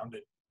voice sounded.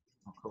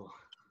 Oh, cool.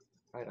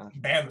 Right on. The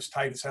band was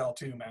tight as hell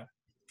too, man.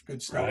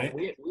 Good stuff. Right.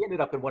 We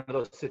ended up in one of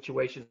those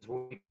situations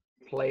where we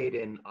played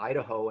in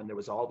Idaho, and there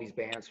was all these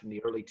bands from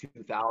the early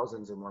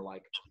 2000s, and we're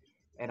like,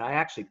 and I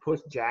actually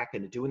pushed Jack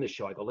into doing the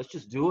show. I go, let's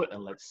just do it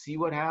and let's see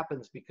what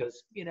happens,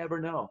 because you never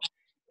know.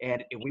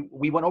 And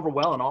we went over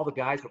well, and all the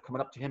guys were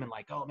coming up to him and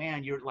like, oh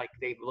man, you're like,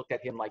 they looked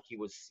at him like he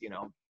was, you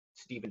know,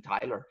 Steven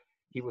Tyler.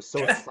 He was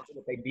so excited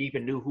that they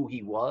even knew who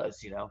he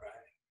was, you know.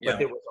 But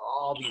there was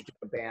all these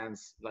different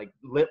bands, like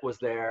Lit was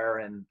there,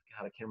 and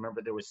God, I can't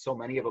remember. There was so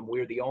many of them. We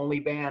were the only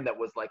band that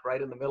was like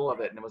right in the middle of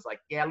it, and it was like,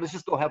 yeah, let's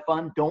just go have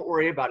fun. Don't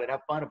worry about it. Have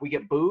fun. If we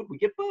get booed, we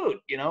get booed,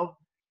 you know.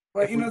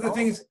 But you know, the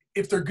thing is,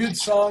 if they're good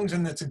songs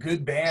and it's a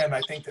good band,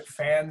 I think that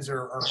fans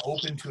are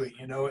open to it,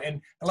 you know.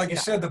 And like you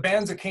said, the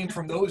bands that came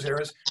from those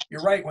eras,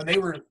 you're right. When they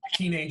were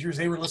teenagers,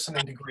 they were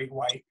listening to Great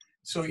White.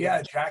 So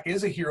yeah, Jack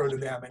is a hero to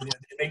them, and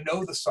they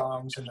know the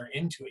songs and they're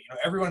into it. You know,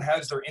 everyone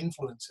has their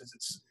influences.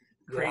 It's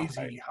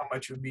crazy how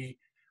much it would be.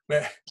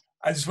 But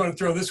I just want to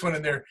throw this one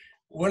in there.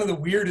 One of the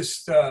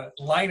weirdest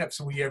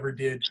lineups we ever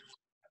did.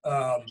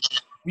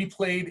 We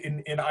played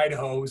in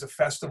Idaho. It was a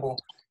festival,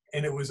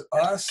 and it was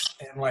us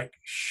and like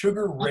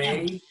Sugar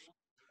Ray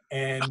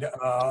and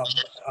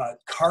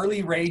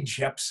Carly Rae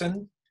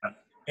Jepsen,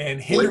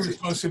 and Hinder was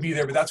supposed to be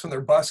there, but that's when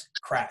their bus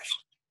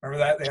crashed.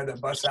 Remember that? They had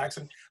that bus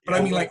accident. But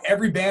I mean, like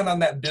every band on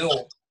that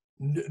bill,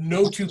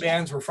 no two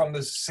bands were from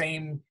the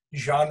same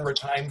genre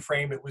time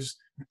frame. It was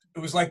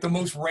like the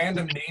most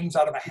random names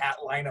out of a hat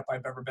lineup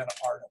I've ever been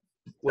a part of.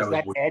 Was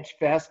that Edge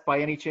Fest by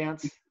any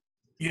chance?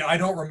 You know, I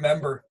don't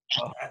remember.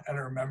 I don't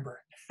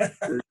remember. But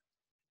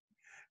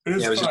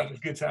it was fun. It was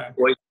a good time.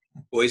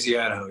 Boise,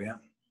 Idaho, yeah.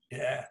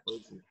 Yeah.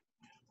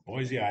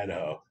 Boise,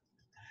 Idaho.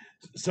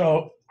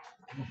 So,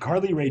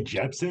 Carly Rae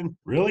Jepsen,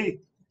 really?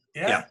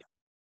 Yeah.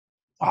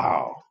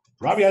 Wow.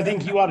 Robbie, I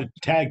think you ought to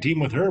tag team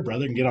with her,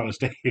 brother, and get on a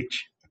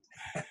stage.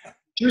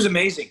 She was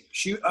amazing.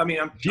 She's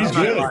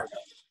good.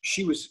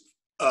 She was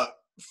a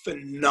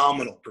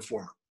phenomenal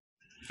performer.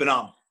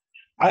 Phenomenal.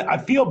 I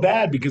feel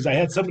bad because I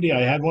had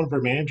one of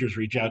her managers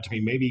reach out to me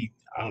maybe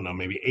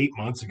 8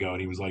 months ago, and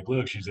he was like,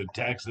 look, she's in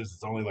Texas.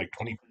 It's only like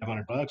 $2,500.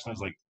 And I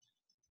was like,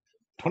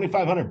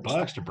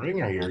 $2,500 to bring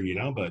her here, you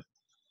know, but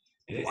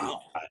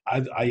wow.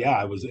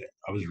 I was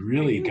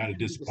really kind of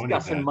disappointed.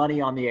 Discussing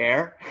money on the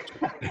air.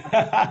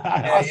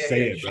 I'll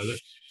say it, brother.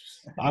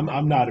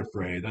 I'm not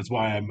afraid. That's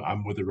why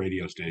I'm with the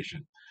radio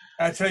station.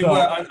 I tell you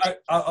what,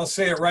 I'll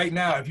say it right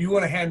now. If you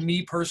want to hand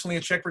me personally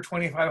a check for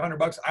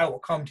 $2,500, I will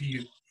come to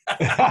you.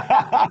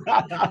 I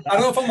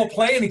don't know if I'm gonna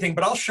play anything,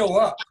 but I'll show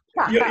up.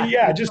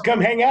 Yeah, just come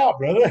hang out,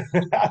 brother.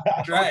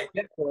 That's right.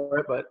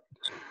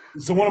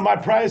 So one of my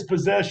prized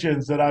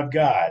possessions that I've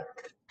got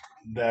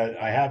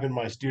that I have in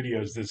my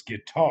studio is this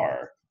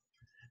guitar.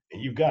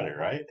 And you've got it,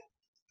 right?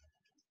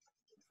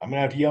 I'm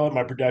gonna have to yell at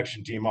my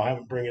production team. I'll have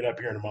them bring it up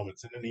here in a moment.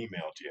 Send an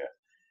email to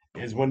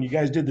you. Is when you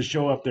guys did the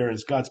show up there in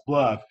Scotts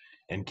Bluff,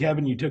 and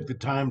Kevin, you took the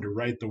time to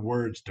write the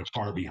words to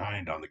Far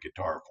Behind on the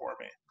guitar for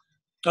me.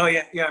 Oh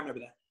yeah, I remember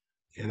that.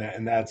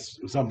 And that's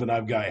something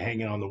I've got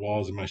hanging on the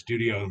walls in my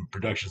studio. And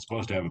production's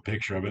supposed to have a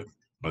picture of it,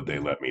 but they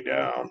let me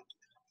down.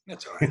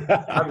 That's all right.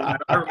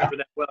 I remember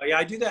that well. Yeah,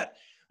 I do that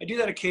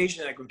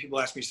occasionally. Like when people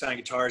ask me to sign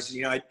guitars,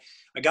 you know,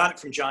 I got it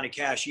from Johnny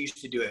Cash. He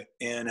used to do it,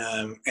 and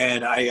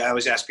I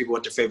always ask people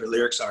what their favorite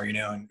lyrics are, you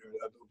know, and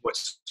what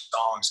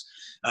songs.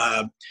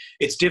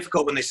 It's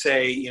difficult when they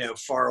say, you know,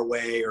 Far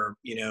Away or,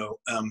 you know,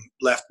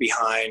 Left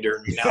Behind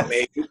or Now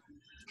Maybe.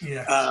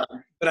 Yeah.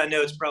 But I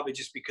know it's probably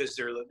just because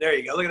there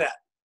you go. Look at that.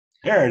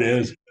 There it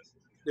is.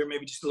 They're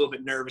maybe just a little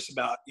bit nervous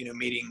about, you know,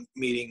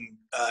 meeting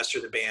us or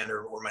the band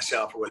or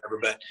myself or whatever.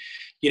 But,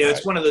 you know,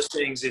 It's one of those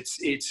things. It's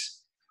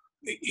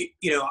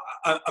you know,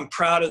 I'm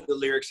proud of the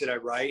lyrics that I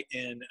write,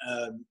 and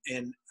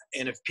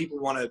if people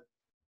want to,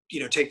 you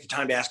know, take the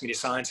time to ask me to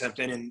sign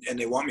something and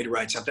they want me to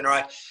write something, or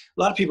a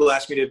lot of people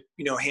ask me to,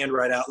 you know, hand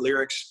write out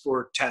lyrics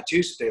for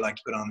tattoos that they like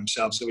to put on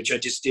themselves. So which I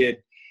just did.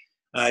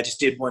 I just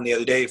did one the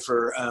other day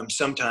for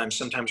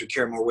sometimes we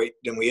carry more weight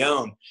than we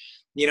own.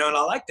 You know, and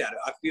I like that.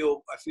 I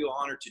feel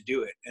honored to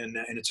do it, and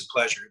it's a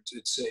pleasure.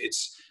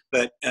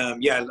 But I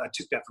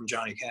took that from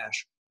Johnny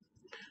Cash.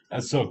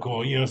 That's so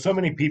cool. You know, so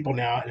many people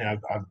now, and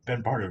I've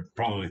been part of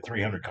probably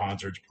 300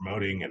 concerts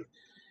promoting, and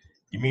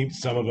you meet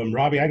some of them.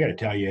 Robbie, I got to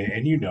tell you,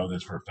 and you know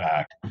this for a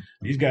fact,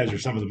 these guys are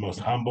some of the most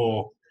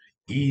humble,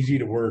 easy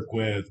to work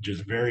with,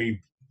 just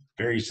very,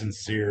 very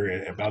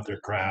sincere about their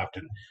craft,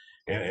 and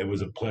it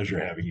was a pleasure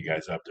having you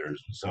guys up there.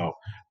 So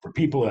for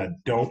people that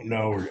don't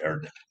know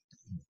or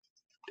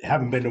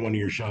haven't been to one of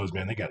your shows,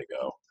 man, they got to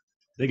go.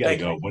 They got to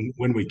go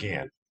when we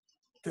can.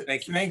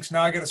 Thank you. Thanks.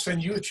 Now I got to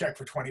send you a check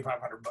for $2,500.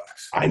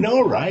 I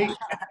know, right?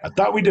 I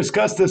thought we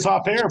discussed this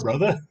off air,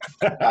 brother.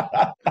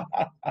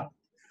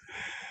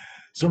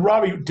 So,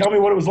 Robbie, tell me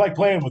what it was like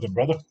playing with them,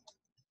 brother.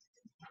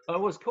 It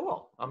was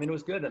cool. I mean, it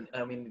was good. And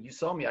I mean, you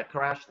saw me. I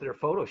crashed their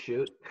photo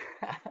shoot.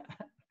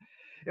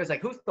 It was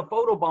like, who's the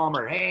photo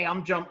bomber? Hey,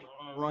 I'm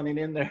running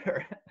in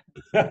there.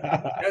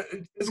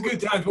 It's a good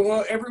time.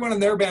 Well, everyone in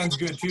their band's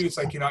good too. It's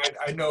like, you know,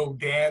 I know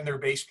Dan, their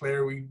bass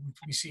player. We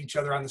see each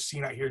other on the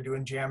scene out here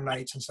doing jam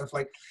nights and stuff.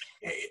 Like,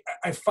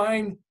 I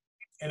find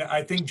And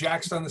I think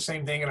Jack's done the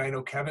same thing, and I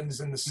know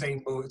Kevin's in the same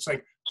boat. It's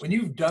like when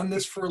you've done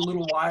this for a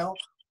little while,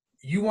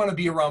 you want to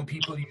be around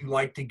people you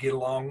like to get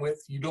along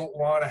with. You don't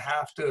want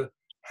to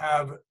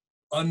have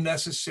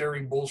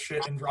unnecessary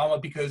bullshit and drama,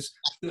 because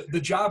the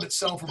job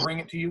itself will bring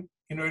it to you.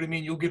 You know what I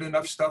mean? You'll get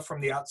enough stuff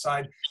from the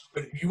outside,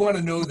 but you want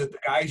to know that the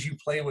guys you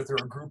play with are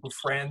a group of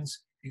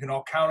friends. You can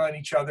all count on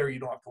each other. You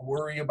don't have to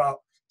worry about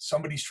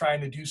somebody's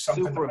trying to do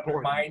something Super to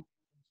important. undermine.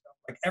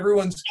 Like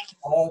everyone's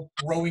all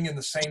rowing in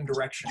the same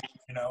direction,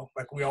 you know,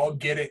 like we all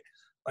get it.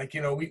 Like,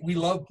 you know, we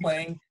love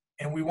playing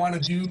and we want to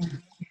do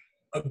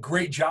a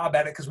great job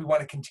at it because we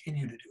want to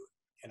continue to do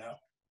it, you know?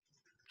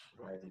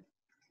 Right.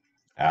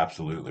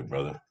 Absolutely,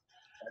 brother.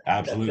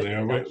 Absolutely.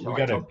 We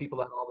got I to. tell people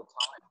that all the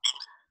time.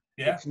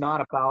 Yeah. It's not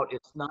about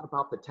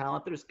the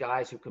talent. There's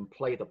guys who can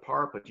play the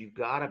part, but you've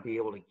got to be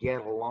able to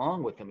get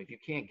along with them. If you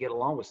can't get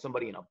along with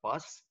somebody in a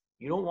bus,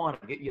 you don't want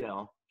to get, you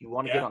know, you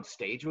want to get on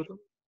stage with them.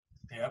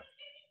 Yeah.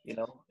 You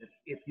know,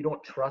 if you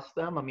don't trust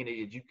them, I mean,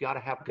 you got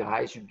to have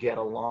guys you get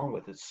along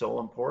with. It's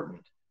so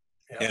important.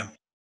 Yeah.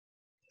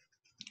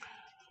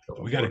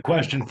 We got a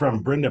question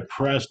from Brenda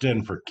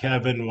Preston for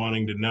Kevin,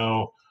 wanting to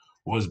know,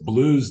 was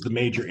blues the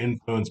major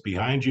influence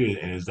behind you,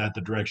 and is that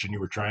the direction you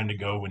were trying to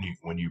go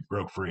when you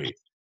broke free?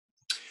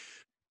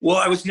 Well,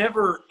 I was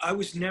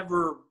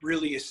never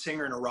really a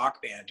singer in a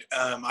rock band.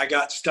 I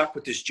got stuck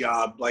with this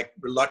job, like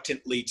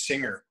reluctant lead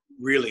singer,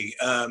 really.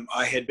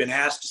 I had been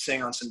asked to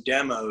sing on some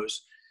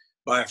demos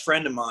by a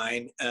friend of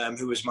mine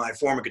who was my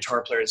former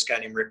guitar player, this guy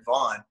named Rick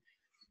Vaughn.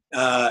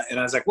 And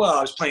I was like, well,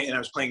 I was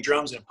playing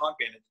drums in a punk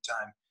band at the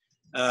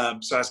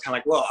time. So I was kind of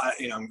like, well,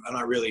 I'm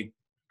not really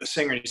a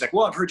singer. And he's like,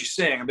 well, I've heard you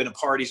sing. I've been to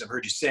parties. I've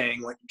heard you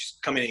sing. Like,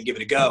 just come in and give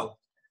it a go.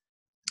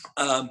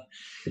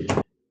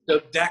 So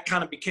that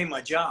kind of became my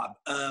job.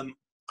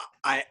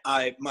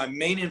 My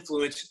main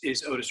influence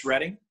is Otis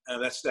Redding.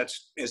 That's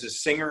as a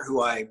singer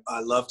who I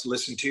love to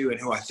listen to and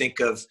who I think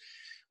of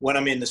when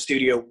I'm in the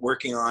studio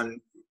working on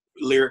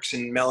lyrics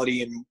and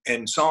melody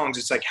and songs.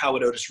 It's like, how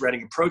would Otis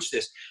Redding approach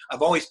this?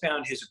 I've always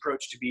found his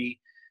approach to be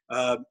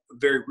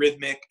very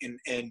rhythmic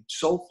and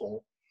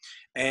soulful.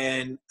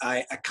 And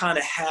I kind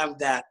of have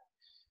that,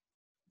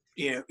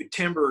 you know,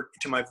 timbre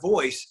to my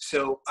voice.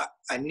 So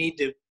I need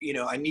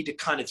to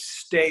kind of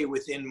stay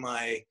within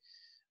my,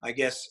 I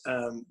guess,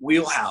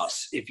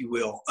 wheelhouse, if you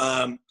will.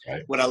 Right.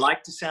 Would I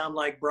like to sound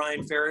like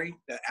Brian Ferry?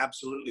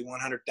 Absolutely,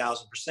 100,000%.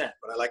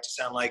 Would I like to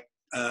sound like,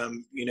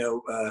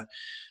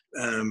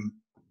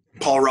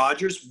 Paul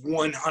Rogers?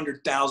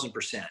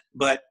 100,000%.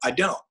 But I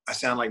don't. I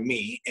sound like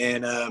me.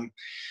 And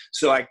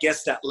so I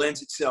guess that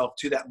lends itself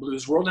to that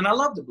blues world. And I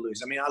love the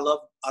blues. I mean, I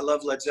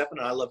love Led Zeppelin.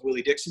 And I love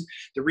Willie Dixon.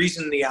 The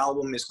reason the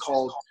album is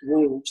called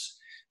Wolves,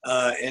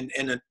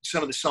 and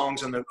some of the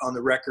songs on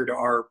the record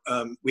are,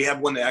 we have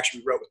one that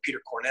actually wrote with Peter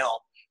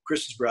Cornell,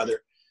 Chris's brother,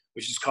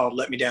 which is called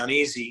Let Me Down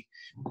Easy.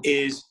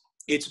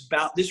 It's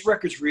about, this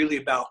record's really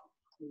about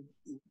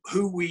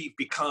who we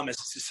become as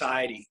a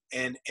society,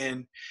 and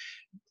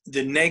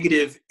the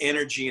negative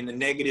energy and the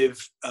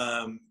negative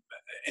and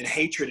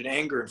hatred and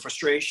anger and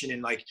frustration,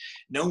 and like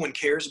no one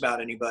cares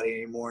about anybody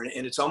anymore.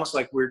 And it's almost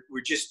like we're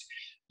just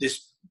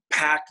this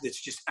pack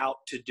that's just out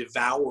to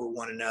devour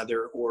one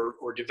another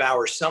or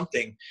devour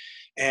something.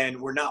 And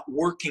we're not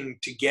working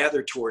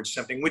together towards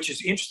something, which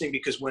is interesting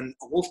because when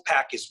a wolf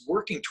pack is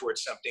working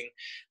towards something,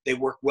 they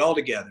work well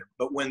together.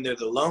 But when they're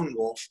the lone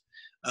wolf,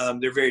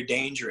 they're very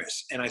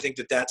dangerous. And I think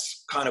that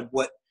that's kind of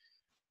what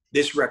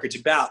this record's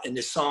about. And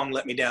this song,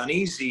 Let Me Down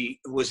Easy,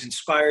 was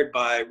inspired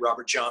by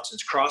Robert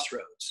Johnson's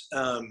Crossroads,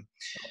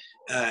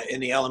 in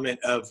the element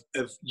of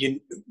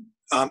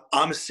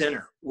I'm a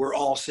sinner. We're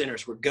all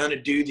sinners. We're going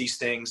to do these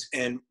things.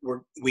 And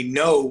we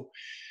know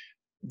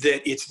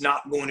that it's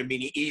not going to be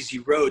an easy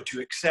road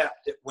to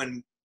accept that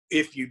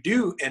if you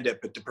do end up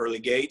at the pearly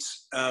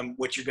gates,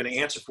 what you're going to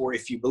answer for,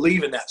 if you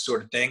believe in that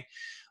sort of thing.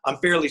 I'm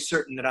fairly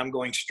certain that I'm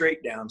going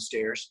straight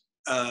downstairs.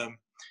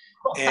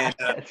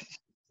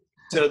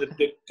 So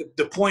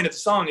the point of the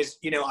song is,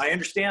 I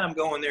understand I'm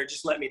going there.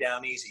 Just let me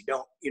down easy.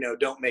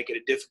 Don't make it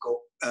a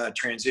difficult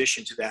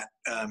transition to that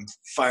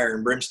fire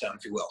and brimstone,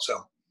 if you will.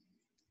 So.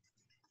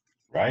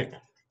 Right.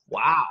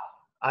 Wow.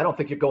 I don't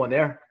think you're going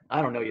there.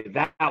 I don't know you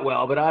that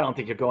well, but I don't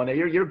think you're going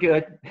there. You're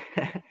good.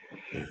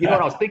 What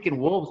I was thinking,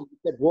 wolves. You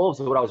said wolves.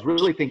 What I was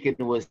really thinking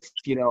was,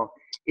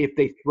 if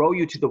they throw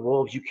you to the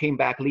wolves, you came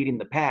back leading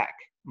the pack,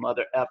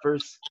 mother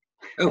effers.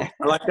 Oh,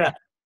 I like that.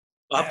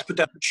 I'll have to put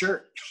that on a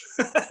shirt.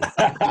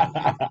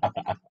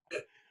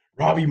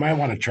 Rob, you might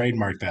want to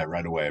trademark that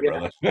right away,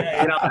 brother.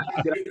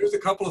 There's a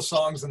couple of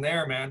songs in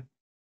there, man.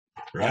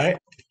 Right.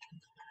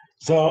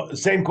 So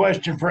same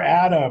question for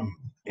Adam.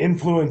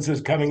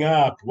 Influences coming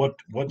up. What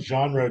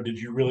genre did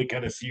you really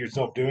kind of see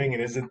yourself doing,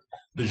 and is it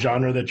the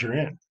genre that you're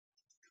in?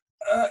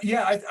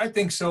 Yeah, I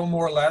think so,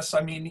 more or less.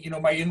 I mean,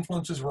 my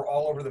influences were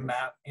all over the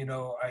map.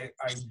 I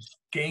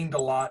gained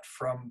a lot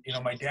from,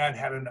 my dad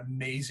had an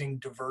amazing,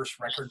 diverse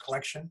record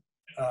collection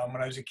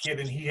when I was a kid,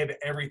 and he had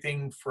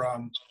everything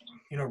from,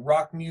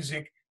 rock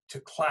music to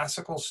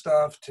classical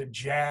stuff to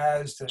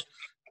jazz to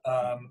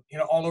you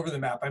know, all over the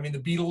map. I mean, the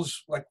Beatles,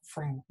 like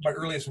from my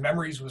earliest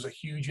memories, was a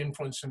huge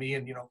influence to me.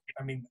 And, you know,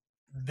 I mean,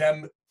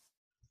 them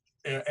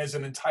as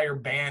an entire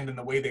band and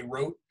the way they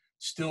wrote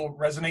still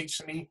resonates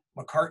to me.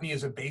 McCartney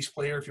as a bass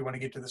player, if you want to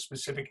get to the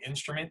specific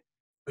instrument,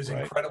 was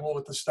incredible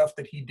with the stuff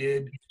that he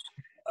did.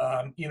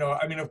 You know,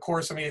 I mean, of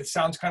course, I mean, it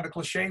sounds kind of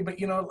cliche, but,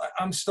 you know,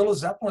 I'm still a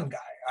Zeppelin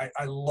guy.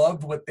 I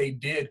loved what they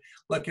did.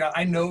 Look, you know,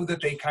 I know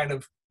that they kind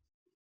of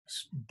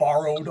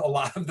borrowed a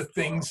lot of the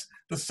things,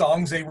 the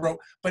songs they wrote,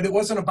 but it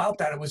wasn't about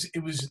that. It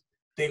was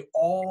they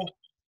all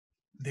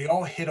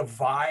hit a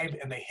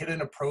vibe, and they hit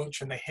an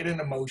approach, and they hit an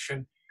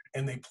emotion,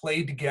 and they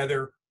played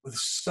together with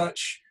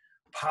such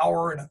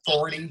power and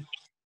authority,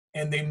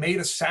 and they made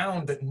a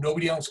sound that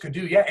nobody else could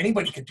do. Yeah,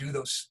 anybody could do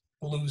those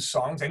blues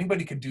songs,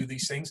 anybody could do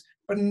these things,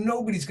 but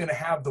nobody's going to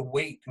have the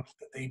weight that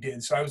they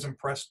did. So I was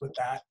impressed with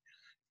that.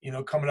 You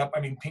know, coming up,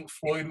 I mean, Pink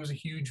Floyd was a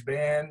huge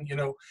band, you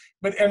know,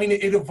 but I mean,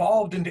 it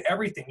evolved into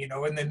everything, you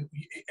know, and then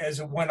as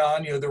it went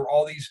on, you know, there were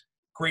all these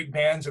great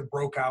bands that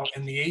broke out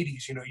in the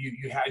 80s. You know,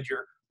 you had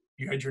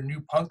your new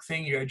punk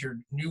thing, you had your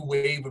new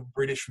wave of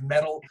British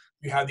metal,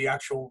 you had the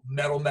actual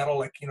metal,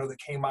 like, you know, that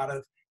came out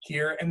of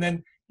here. And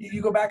then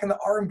you go back in the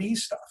R&B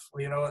stuff,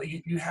 you know,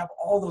 you have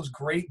all those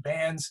great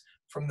bands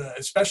from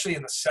especially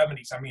in the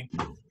 70s. I mean,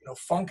 you know,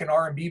 funk and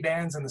R&B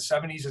bands in the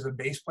 70s as a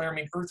bass player. I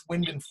mean, Earth,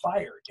 Wind and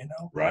Fire, you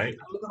know, Right.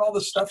 Look at all the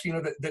stuff, you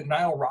know, that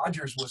Nile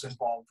Rodgers was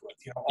involved with,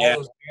 you know, all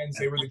those bands,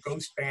 they were the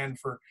ghost band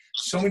for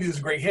so many of those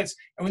great hits.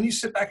 And when you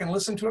sit back and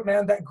listen to it,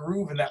 man, that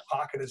groove and that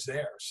pocket is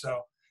there.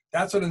 So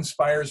that's what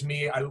inspires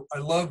me. I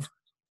love,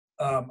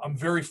 I'm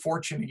very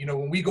fortunate, you know,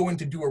 when we go in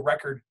to do a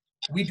record,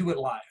 we do it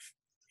live.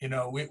 You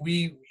know,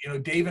 we you know,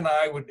 Dave and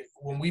I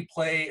when we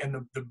play, and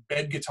the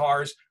bed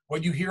guitars,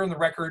 what you hear on the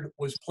record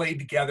was played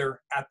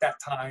together at that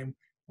time.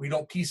 We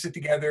don't piece it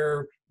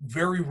together.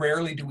 Very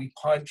rarely do we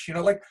punch, you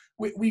know, like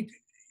we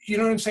you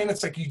know what I'm saying?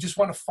 It's like, you just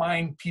want to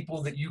find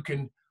people that you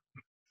can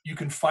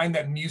find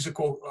that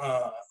musical,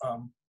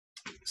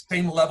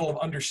 same level of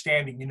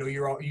understanding. You know,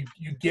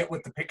 you get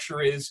what the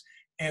picture is,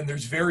 and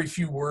there's very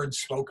few words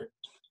spoken.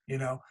 You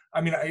know,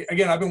 I mean,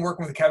 again, I've been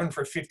working with Kevin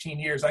for 15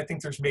 years. I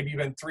think there's maybe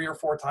been 3 or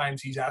 4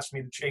 times he's asked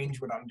me to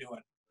change what I'm doing.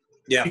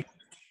 Yeah.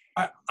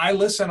 I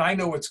listen, I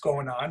know what's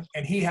going on,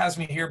 and he has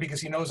me here because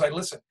he knows I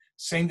listen.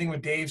 Same thing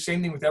with Dave,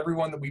 same thing with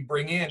everyone that we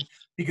bring in,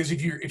 because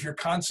if you're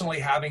constantly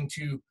having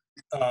to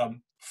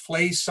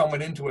flay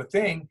someone into a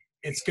thing,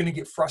 it's going to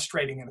get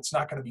frustrating, and it's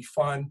not going to be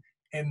fun.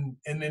 And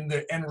in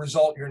the end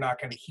result, you're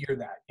not going to hear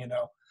that, you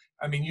know.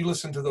 I mean, you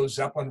listen to those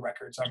Zeppelin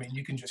records, I mean,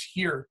 you can just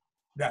hear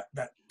that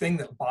thing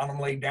that Bonham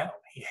laid down.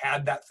 He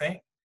had that thing,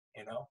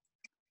 you know.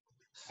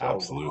 So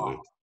Absolutely.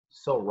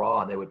 so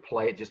raw. And they would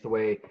play it just the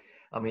way,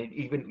 I mean,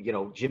 even, you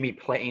know, Jimmy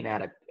playing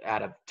at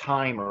a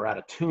time or at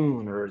a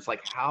tune, or it's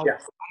like, how do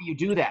you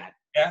do that?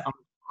 Yeah.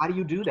 How do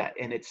you do that?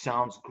 And it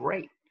sounds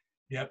great.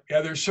 Yeah.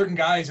 There's certain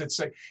guys that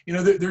say, you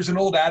know, there's an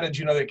old adage,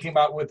 you know, that came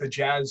out with the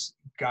jazz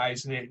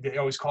guys, and they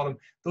always call them,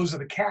 those are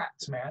the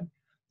cats, man.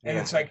 And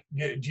it's like,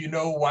 do you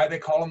know why they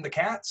call them the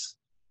cats?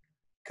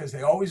 Because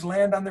they always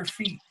land on their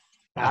feet.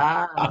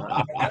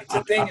 That's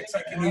the thing. It's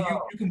like, you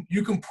know,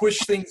 you can push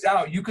things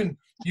out. You can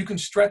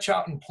stretch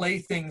out and play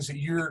things that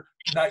you're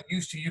not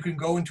used to. You can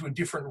go into a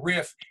different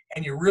riff,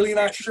 and you're really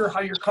not sure how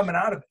you're coming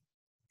out of it,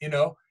 you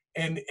know.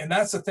 And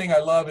that's the thing I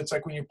love. It's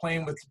like when you're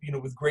playing with, you know,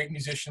 with great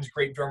musicians,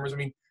 great drummers. I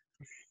mean,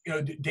 you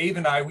know, Dave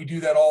and I, we do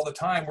that all the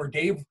time. Where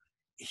Dave,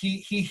 he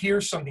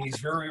hears something, he's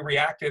very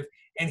reactive,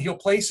 and he'll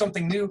play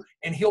something new,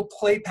 and he'll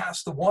play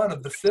past the one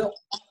of the fill.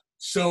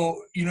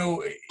 So, you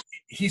know,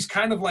 he's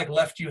kind of like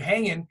left you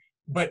hanging,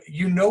 but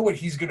you know what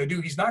he's going to do.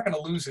 He's not going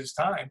to lose his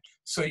time.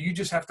 So you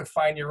just have to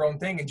find your own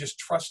thing and just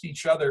trust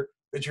each other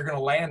that you're going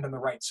to land in the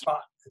right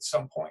spot at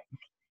some point.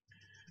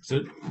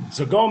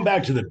 So going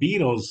back to the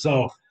Beatles,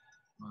 so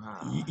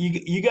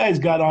you guys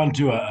got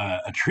onto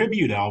a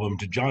tribute album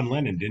to John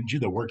Lennon, didn't you?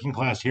 The Working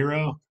Class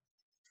Hero.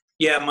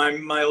 Yeah,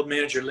 my old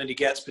manager, Lindy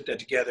Getz, put that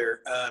together.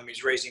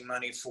 He's raising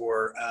money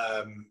for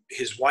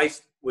his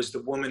wife was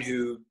the woman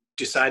who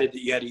decided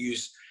that you had to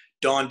use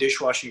Dawn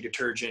dishwashing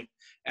detergent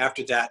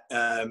after that,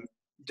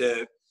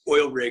 the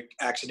oil rig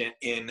accident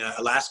in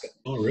Alaska.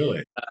 Oh,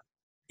 really?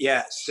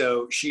 Yeah,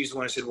 so she's the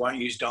one who said, why don't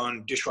you use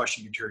Dawn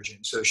dishwashing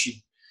detergent? So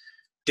she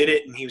did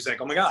it, and he was like,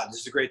 oh my God,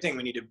 this is a great thing.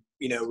 We need to,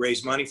 you know,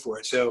 raise money for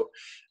it. So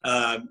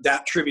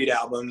that tribute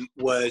album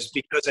was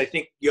because I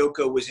think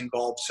Yoko was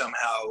involved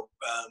somehow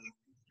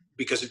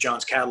because of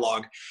John's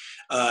catalog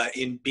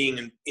in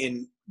being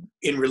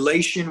in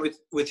relation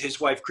with his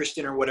wife,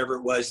 Kristen, or whatever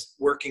it was,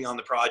 working on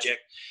the project.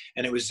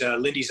 And it was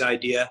Lindy's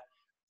idea.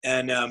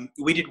 And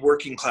we did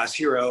Working Class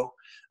Hero.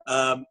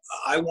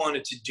 I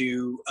wanted to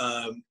do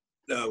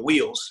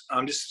Wheels.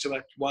 I'm just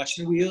like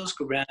watching the wheels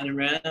go round and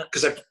round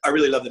because I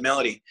really love the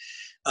melody.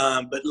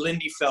 But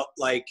Lindy felt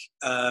like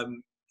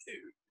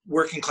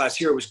Working Class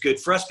Hero was good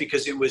for us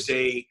because it was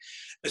a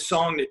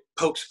song that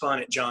pokes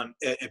fun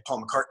at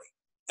Paul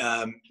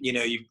McCartney. You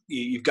know,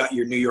 you've got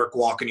your New York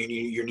walk and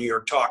your New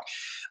York talk,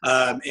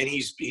 and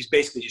he's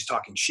basically just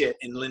talking shit.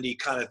 And Lindy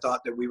kind of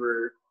thought that we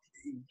were,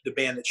 the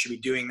band that should be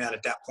doing that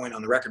at that point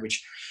on the record,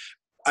 which,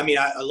 I mean,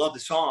 I love the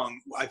song.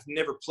 I've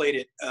never played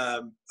it.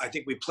 I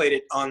think we played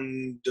it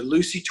on the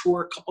Lucy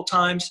tour a couple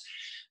times.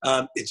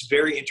 It's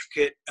very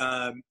intricate,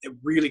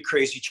 really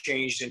crazy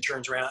changed and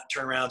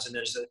turnarounds, and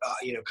there's a,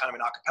 kind of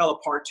an a cappella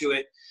part to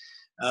it.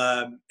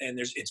 And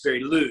it's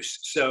very loose.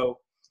 So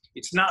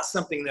it's not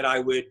something that I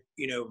would,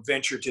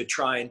 venture to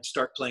try and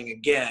start playing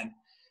again.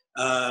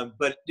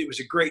 But it was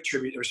a great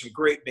tribute. There were some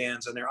great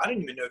bands on there. I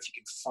don't even know if you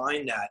can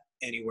find that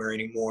anywhere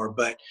anymore,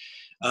 but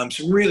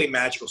some really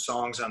magical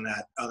songs on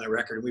that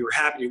record. And we were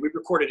happy. We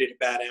recorded it at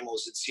Bad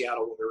Animals in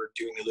Seattle when we were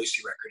doing the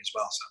Lucy record as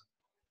well. So.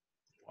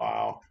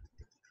 Wow.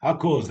 How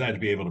cool is that to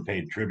be able to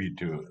pay tribute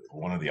to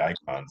one of the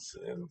icons,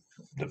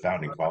 the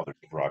founding fathers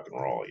of rock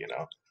and roll,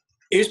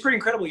 It was pretty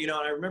incredible, and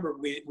I remember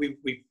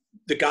we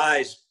the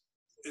guys,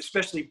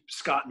 especially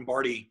Scott and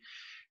Barty,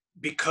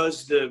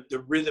 because the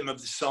rhythm of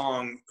the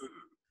song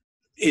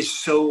is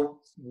so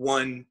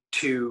 1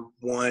 2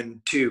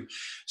 1 2.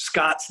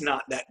 Scott's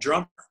not that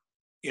drummer,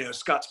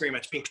 Scott's very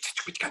much being,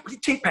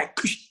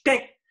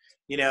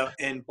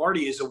 and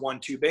Barty is a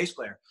 1-2 bass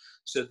player.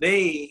 So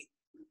they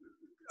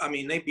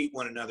beat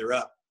one another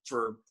up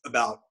for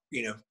about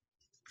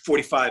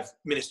 45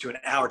 minutes to an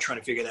hour trying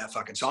to figure that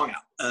fucking song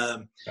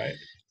out. Right.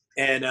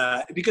 And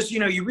because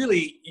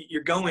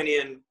you're going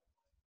in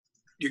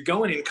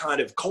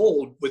kind of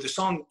cold with a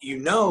song,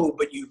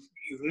 but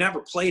you've never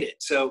played it,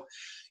 so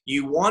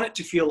you want it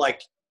to feel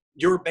like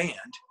your band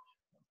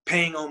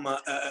paying a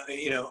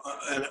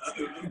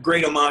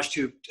great homage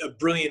to a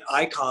brilliant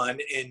icon,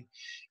 and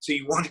so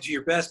you want to do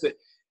your best, but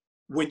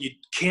when you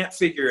can't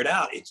figure it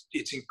out,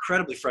 it's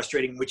incredibly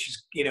frustrating, which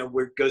is,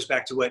 where it goes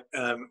back to what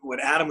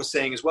Adam was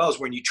saying as well, is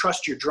when you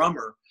trust your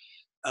drummer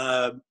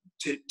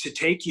to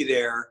take you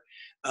there,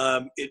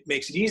 it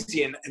makes it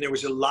easy. And there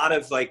was a lot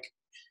of, like,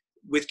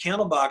 with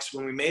Candlebox,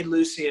 when we made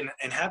Lucy and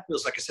Happy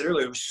Wheels, like I said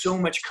earlier, there was so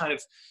much kind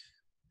of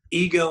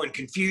ego and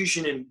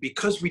confusion. And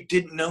because we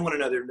didn't know one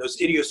another,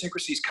 those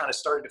idiosyncrasies kind of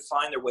started to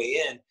find their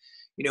way in.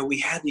 We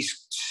had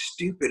these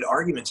stupid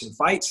arguments and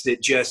fights that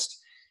just,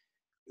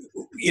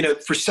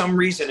 for some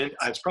reason, and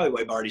it's probably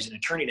why Barty's an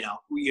attorney now,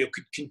 we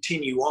could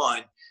continue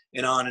on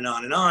and on and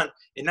on and on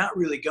and not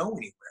really go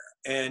anywhere.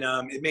 And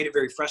it made it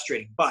very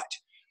frustrating. But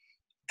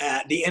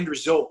the end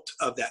result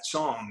of that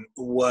song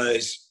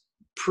was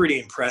pretty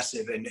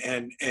impressive. And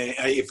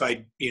if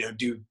I,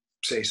 do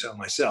say so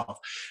myself,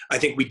 I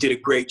think we did a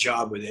great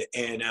job with it.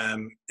 And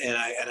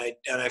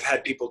I've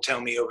had people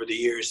tell me over the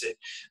years that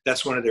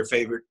that's one of their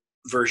favorite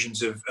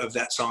versions of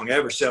that song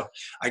ever. So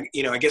I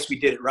guess we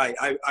did it right.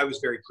 I was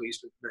very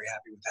pleased very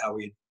happy with how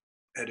we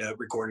had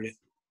recorded it.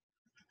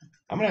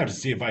 I'm gonna have to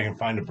see if I can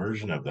find a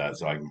version of that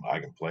so I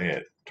can play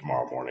it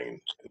tomorrow morning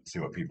and see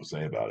what people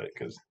say about it,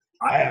 because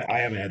I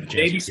haven't had the chance.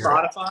 Maybe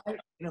Spotify,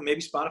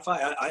 maybe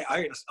Spotify.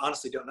 I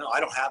honestly don't know. I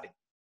don't have it.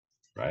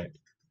 Right.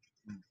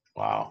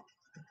 Wow.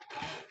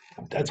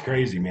 That's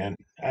crazy, man.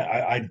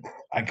 I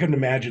couldn't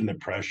imagine the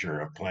pressure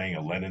of playing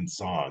a Lennon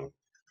song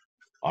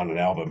on an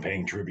album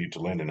paying tribute to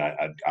Lennon.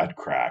 I'd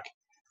crack.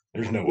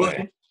 There's no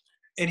way.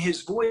 And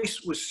his voice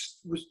was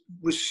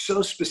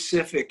so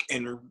specific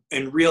and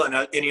real, and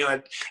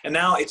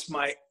now it's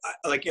my,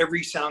 like,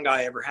 every sound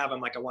guy I ever have,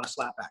 I'm like, I want a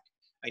slapback.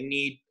 I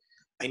need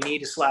a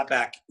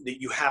slapback that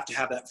you have to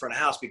have that in front of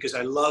house, because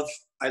I love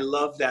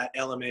that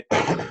element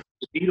of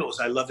the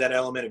Beatles. I love that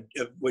element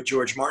of what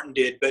George Martin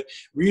did, but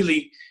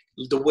really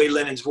the way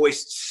Lennon's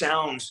voice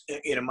sounds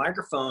in a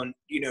microphone,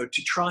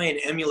 to try and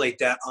emulate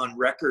that on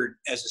record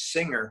as a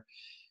singer,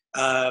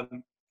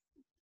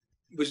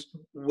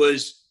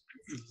 was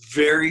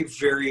very,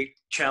 very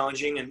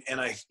challenging,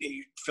 and I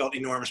felt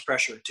enormous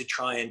pressure to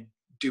try and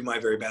do my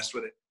very best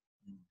with it.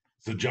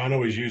 So John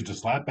always used a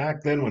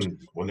slapback then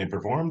when they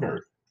performed,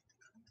 or?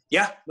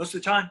 Yeah, most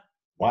of the time.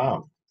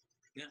 Wow.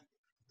 Yeah.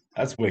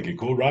 That's wicked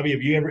cool. Robbie,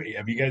 have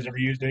you guys ever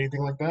used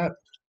anything like that?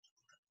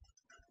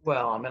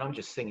 Well, I'm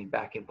just singing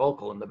backing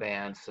vocal in the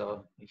band,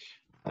 so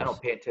I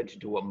don't pay attention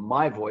to what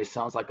my voice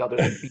sounds like other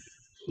than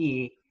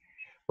key.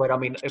 But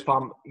if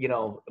I'm,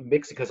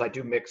 mixing, because I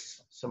do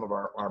mix some of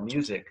our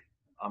music,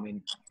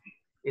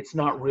 it's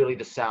not really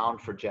the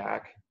sound for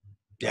Jack.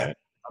 Yeah.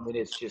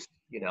 It's just,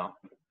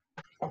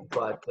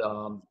 but,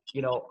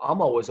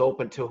 I'm always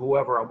open to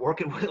whoever I'm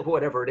working with,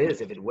 whatever it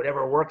is.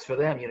 Whatever works for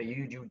them,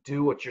 you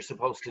do what you're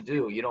supposed to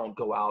do. You don't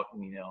go out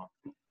and,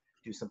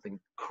 do something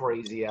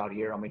crazy out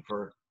here.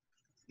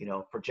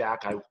 For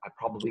Jack, I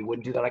probably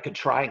wouldn't do that. I could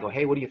try and go,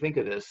 hey, what do you think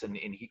of this? And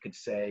he could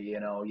say, yeah,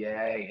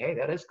 hey,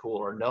 that is cool.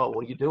 Or no,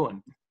 what are you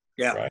doing?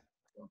 Yeah. Right.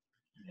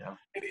 Yeah.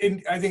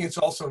 And I think it's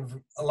also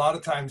a lot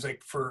of times,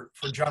 like for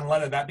John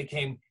Lennon, that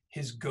became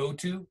his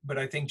go-to. But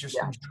I think just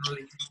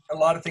generally, a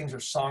lot of things are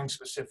song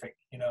specific,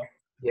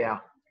 Yeah.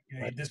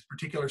 This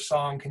particular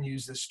song can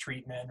use this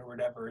treatment or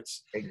whatever.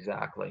 It's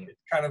exactly.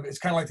 It's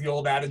kind of like the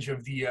old adage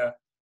of the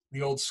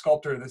old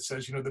sculptor that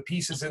says, the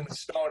piece is in the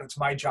stone. It's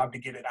my job to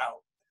get it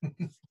out.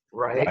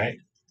 Right.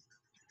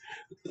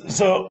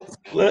 So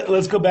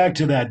let's go back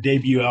to that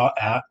debut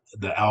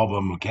the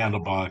album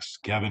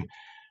Candlebox, Kevin.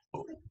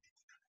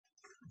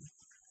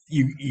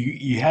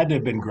 you had to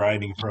have been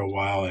grinding for a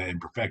while and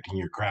perfecting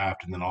your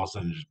craft, and then all of a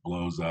sudden it just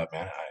blows up,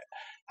 man.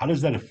 How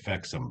does that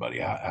affect somebody?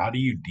 How do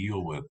you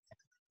deal with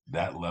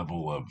that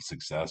level of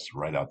success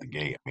right out the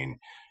gate? I mean,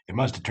 it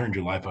must have turned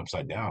your life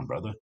upside down,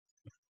 brother.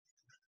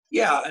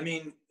 Yeah, I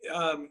mean,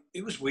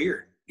 it was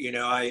weird. You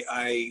know,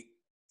 I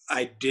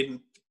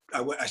didn't.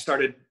 I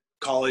started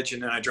college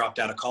and then I dropped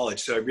out of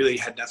college, so I really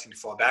had nothing to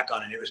fall back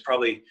on, and it was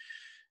probably,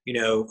 you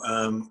know,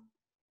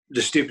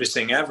 the stupidest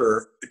thing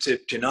ever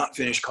to not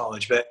finish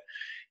college. But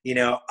you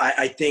know,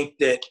 I think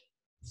that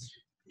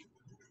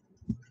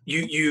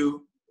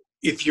you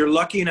if you're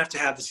lucky enough to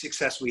have the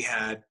success we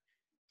had,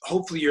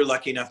 hopefully you're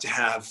lucky enough to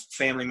have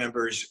family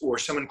members or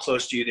someone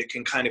close to you that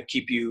can kind of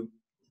keep you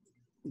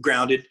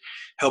grounded,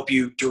 help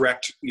you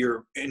direct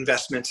your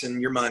investments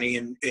and your money,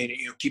 and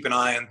you know, keep an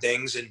eye on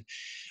things, and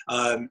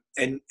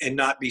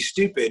not be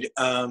stupid.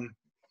 I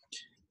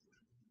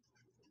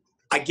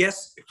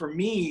guess for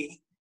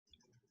me,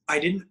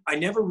 I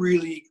never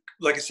really,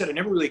 like I said, I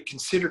never really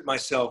considered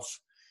myself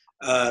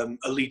a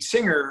lead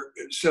singer.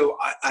 So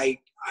I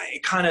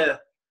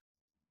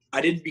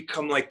didn't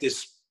become like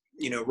this,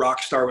 you know,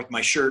 rock star with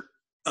my shirt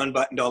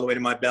unbuttoned all the way to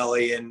my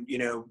belly and, you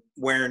know,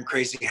 wearing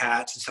crazy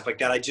hats and stuff like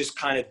that. I just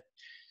kind of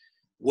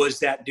was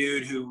that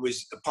dude who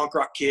was a punk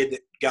rock kid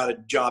that got a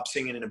job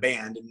singing in a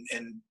band.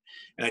 And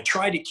I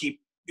tried to keep,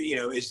 you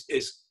know, as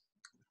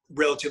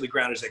relatively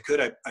grounded as I could.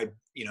 I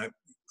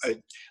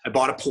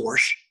bought a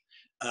Porsche,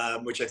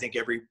 which I think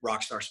every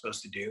rock star is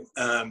supposed to do.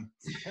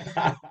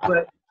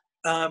 But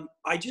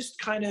I just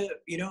kind of,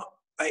 you know,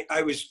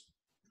 I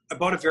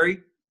bought a very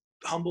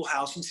humble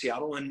house in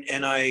Seattle,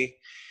 and I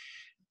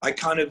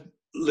kind of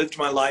lived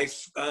my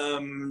life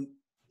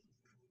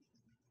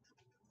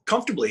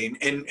comfortably,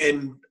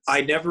 and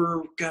I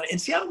never got,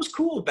 and Seattle was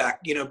cool back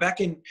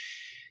in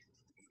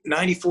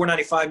 94,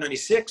 95,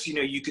 96, you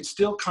know, you could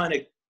still kind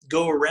of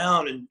go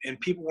around and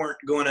people weren't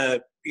going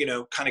to, you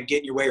know, kind of get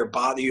in your way or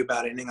bother you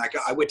about anything. Like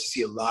I went to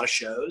see a lot of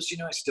shows, you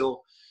know,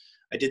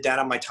 I did that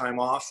on my time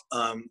off.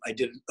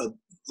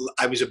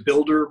 I was a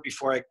builder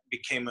before I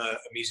became a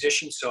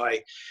musician. So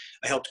I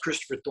helped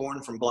Christopher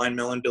Thorne from Blind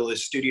Melon build a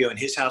studio in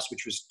his house,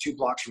 which was 2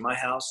 blocks from my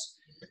house.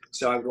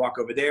 So I would walk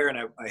over there and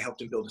I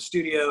helped him build a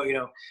studio, you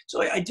know.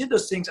 So I did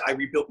those things. I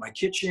rebuilt my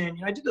kitchen.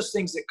 You know, I did those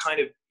things that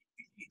kind of,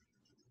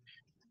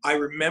 I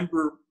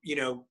remember, you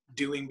know,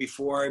 doing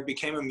before I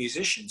became a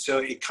musician. So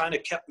it kind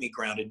of kept me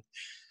grounded.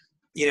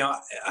 You know,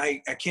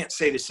 I can't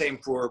say the same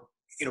for,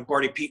 you know,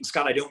 Barty, Pete, and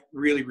Scott. I don't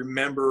really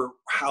remember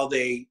how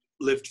they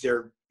lived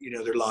their, you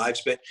know, their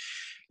lives, but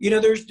you know,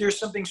 there's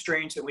something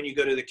strange that when you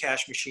go to the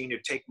cash machine to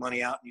take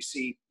money out and you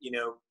see, you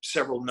know,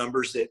 several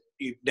numbers that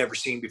you've never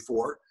seen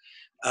before.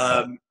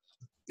 And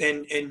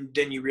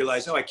then you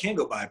realize, oh, I can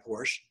go buy a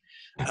Porsche.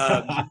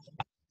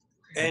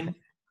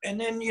 And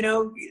then, you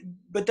know,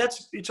 but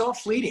it's all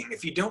fleeting.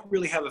 If you don't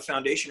really have a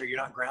foundation or you're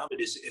not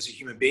grounded as a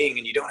human being,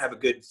 and you don't have a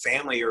good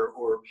family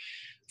or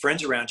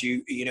friends around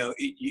you, you know,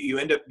 you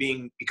end up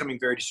becoming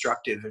very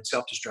destructive and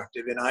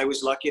self-destructive. And I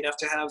was lucky enough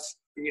to have,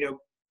 you know,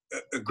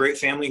 a great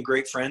family and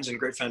great friends and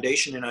great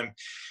foundation. And I'm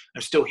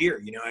still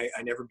here. You know,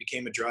 I never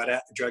became a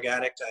drug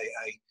addict.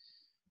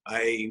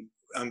 I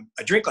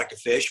drink like a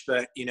fish,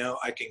 but you know,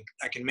 I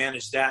can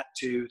manage that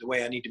to the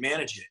way I need to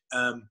manage it.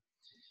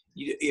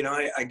 You know,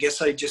 I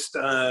guess I just,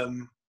 I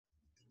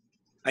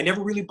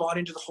never really bought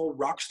into the whole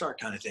rock star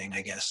kind of thing,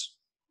 I guess.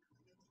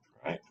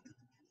 Right.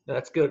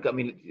 That's good. I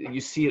mean,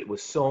 you see it with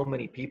so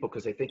many people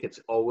because I think it's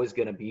always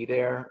going to be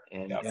there.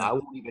 And Yeah. I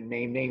won't even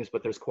name names,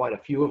 but there's quite a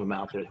few of them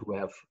out there who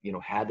have, you know,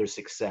 had their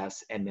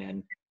success and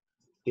then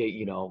they,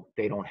 you know,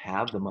 they don't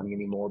have the money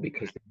anymore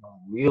because they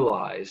don't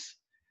realize,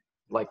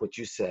 like what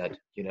you said,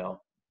 you know,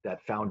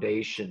 that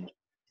foundation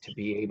to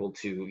be able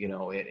to, you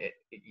know,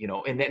 you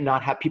know, and then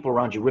not have people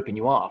around you ripping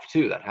you off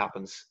too. That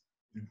happens.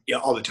 Yeah,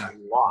 all the time.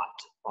 A lot,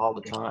 all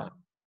the time.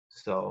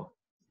 So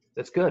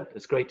that's good.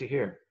 That's great to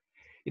hear.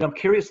 You know, I'm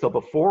curious though,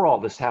 before all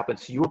this happened,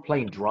 so you were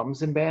playing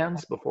drums in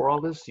bands before all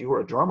this? You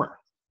were a drummer.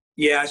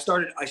 Yeah, I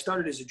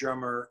started as a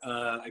drummer.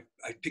 I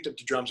picked up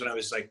the drums when I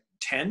was like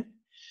 10.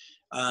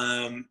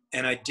 And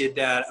I did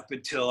that up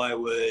until I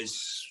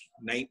was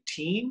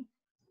 19.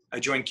 I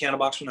joined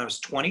Candlebox when I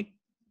was 20,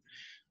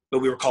 but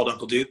we were called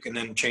Uncle Duke and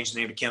then changed the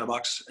name to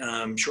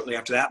Candlebox shortly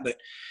after that. But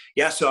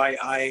yeah, so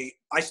I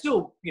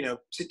still, you know,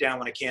 sit down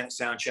when I can at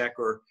sound check,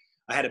 or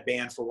I had a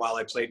band for a while.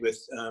 I played with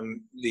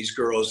these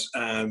girls.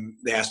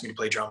 They asked me to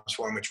play drums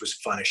for them, which was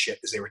fun as shit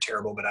because they were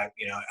terrible, but I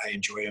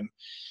enjoy them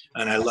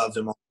and I love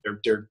them.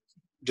 They're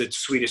the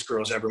sweetest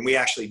girls ever. And we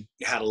actually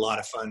had a lot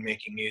of fun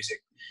making music.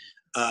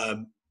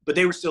 But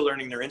they were still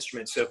learning their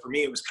instruments. So for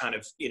me, it was kind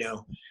of, you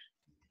know,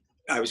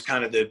 I was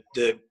kind of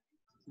the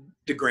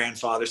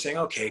grandfather saying,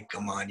 okay,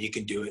 come on, you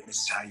can do it. This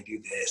is how you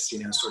do this, you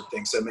know, sort of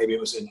thing. So maybe it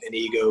was an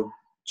ego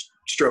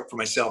stroke for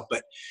myself,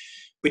 but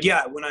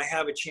yeah, when I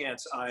have a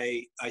chance,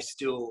 I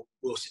still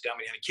will sit down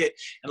behind a kit.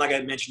 And like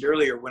I mentioned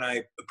earlier, when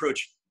I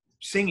approach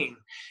singing,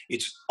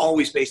 it's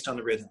always based on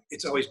the rhythm.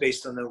 It's always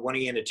based on the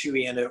 1E and a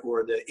 2E and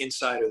or the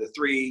inside or the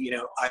 3. You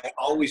know, I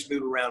always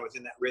move around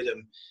within that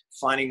rhythm,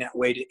 finding that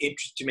way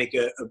to make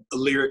a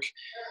lyric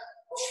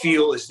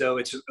feel as though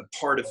it's a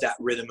part of that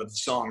rhythm of the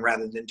song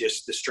rather than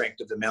just the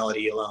strength of the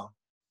melody alone.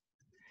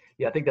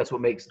 Yeah, I think that's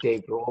what makes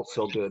Dave Grohl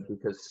so good,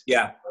 because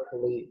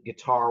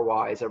guitar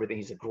wise, everything,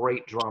 he's a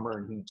great drummer,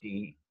 and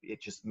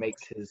it just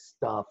makes his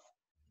stuff.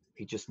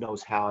 He just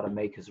knows how to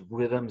make his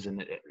rhythms,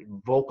 and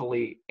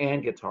vocally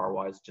and guitar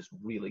wise, just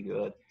really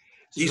good.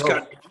 He's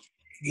got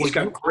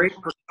great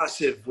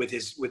percussive with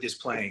his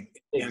playing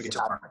and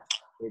guitar.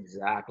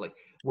 Exactly.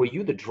 Were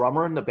you the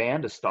drummer in the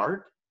band to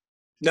start?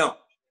 No.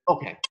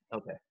 Okay.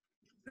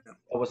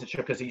 I wasn't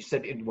sure, because you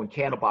said when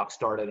Candlebox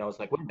started, I was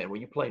like, wait a minute, were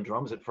you playing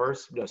drums at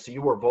first? No, so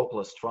you were a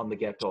vocalist from the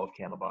get-go of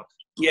Candlebox.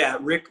 Yeah,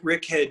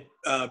 Rick had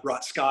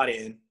brought Scott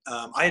in.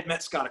 I had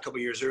met Scott a couple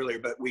years earlier,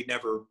 but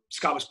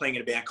Scott was playing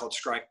in a band called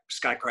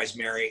Sky Cries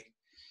Mary.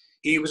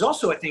 He was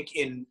also, I think,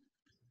 in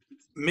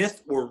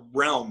Myth or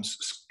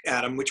Realms,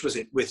 Adam, which was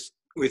it with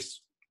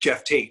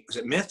Jeff Tate? Was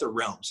it Myth or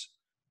Realms?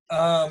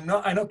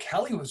 No, I know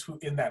Kelly was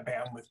in that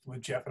band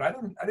with Jeff, but I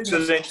didn't. So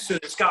then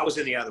Scott was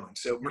in the other one.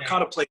 So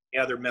Mercado played the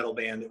other metal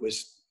band that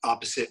was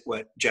opposite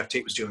what Jeff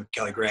Tate was doing with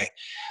Kelly Gray.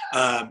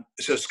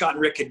 So Scott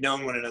and Rick had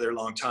known one another a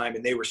long time,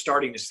 and they were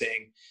starting to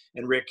sing.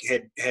 And Rick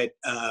I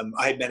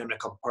had met him at a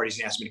couple parties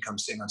and asked me to come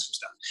sing on some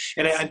stuff.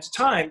 And at the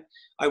time,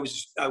 I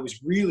was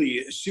really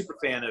a super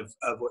fan of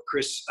what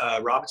Chris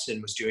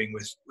Robinson was doing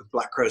with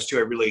Black Crowes too.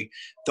 I really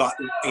thought,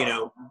 you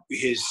know,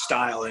 his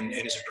style and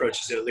his approach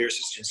as a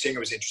lyricist and singer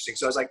was interesting.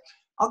 So I was like,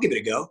 I'll give it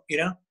a go, you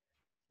know?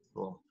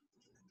 Cool.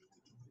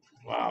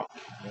 Wow.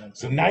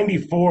 So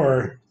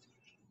 94,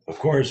 of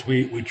course,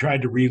 we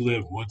tried to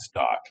relive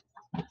Woodstock.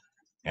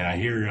 And I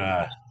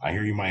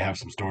hear you might have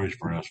some stories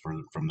for us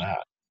from that.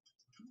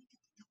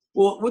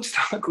 Well,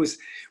 Woodstock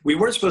we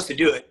weren't supposed to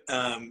do it.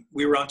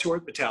 We were on tour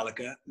with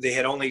Metallica. They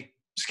had only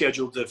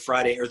scheduled the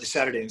Friday or the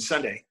Saturday and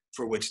Sunday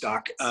for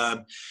Woodstock.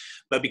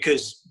 But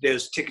because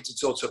those tickets had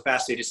sold so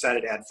fast, they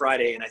decided to add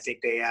Friday. And I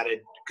think they added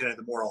kind of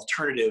the more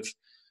alternative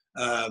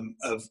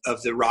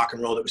of the rock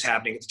and roll that was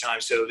happening at the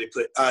time. So they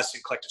put us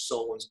and Collective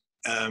Soul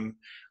and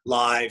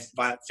Live,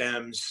 Violent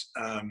Femmes,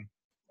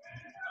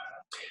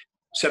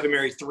 Seven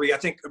Mary 3, I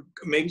think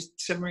maybe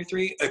Seven Mary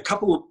 3, a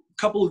couple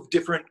of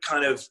different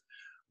kind of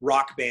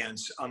rock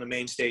bands on the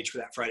main stage for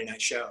that Friday night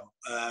show.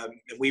 And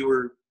we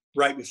were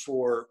right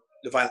before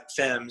the Violent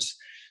Femmes.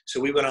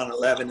 So we went on at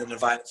 11 and the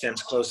Violent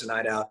Femmes closed the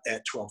night out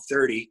at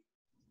 12:30.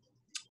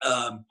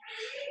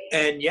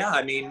 And yeah,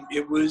 I mean,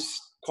 it was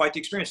quite the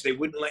experience. They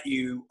wouldn't let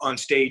you on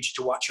stage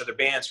to watch other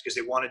bands because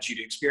they wanted you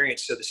to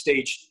experience. So the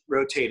stage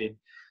rotated.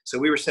 So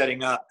we were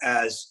setting up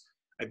as,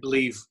 I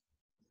believe,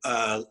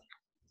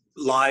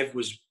 Live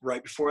was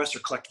right before us or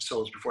Collective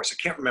Soul was before us. I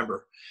can't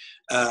remember.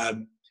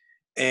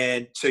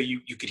 And so you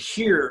could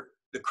hear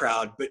the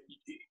crowd, but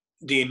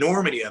the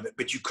enormity of it,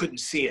 but you couldn't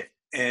see it.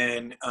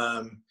 And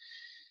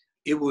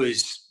it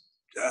was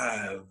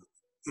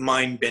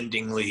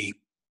mind-bendingly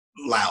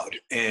loud.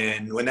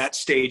 And when that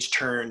stage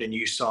turned and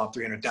you saw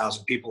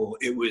 300,000 people,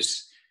 it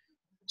was,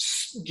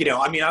 you know,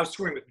 I mean, I was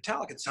touring with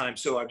Metallica at the time,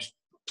 so I was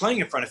playing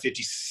in front of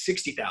 50,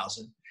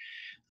 60,000.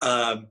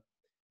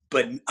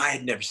 But I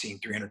had never seen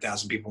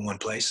 300,000 people in one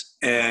place.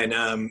 And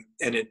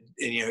it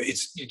you know, it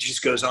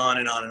just goes on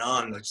and on and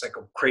on. It's like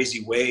a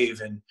crazy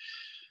wave. And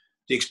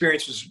the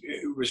experience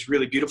was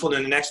really beautiful. And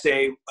then the next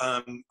day,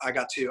 I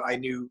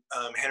knew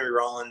Henry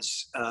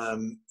Rollins,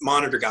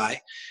 monitor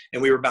guy,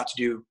 and we were about to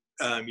do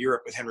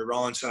Europe with Henry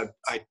Rollins. So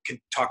I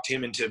could talk to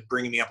him into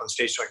bringing me up on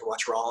stage so I could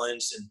watch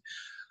Rollins,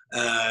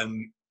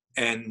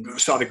 and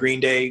saw the Green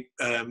Day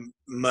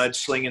mud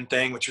slinging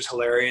thing, which was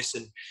hilarious.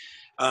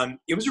 And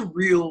it was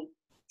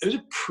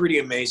a pretty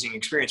amazing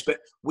experience. But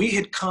we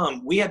had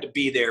to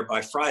be there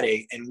by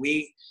Friday, and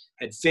we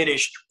had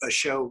finished a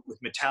show with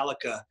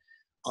Metallica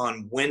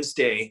on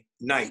Wednesday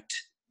night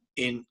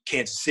in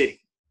Kansas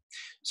City.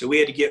 So we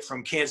had to get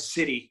from Kansas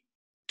City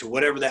to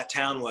whatever that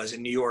town was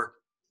in New York,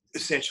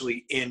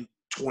 essentially in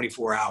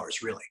 24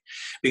 hours, really,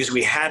 because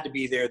we had to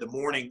be there the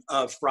morning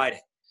of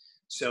Friday.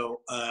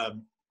 So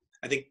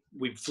I think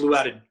we flew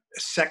out a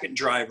second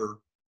driver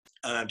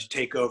to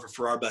take over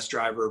for our bus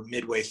driver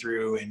midway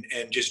through, and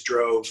just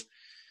drove.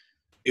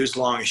 It was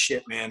long as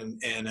shit, man.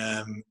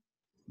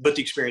 But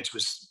the experience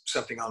was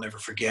something I'll never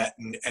forget.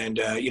 And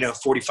you know,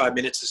 45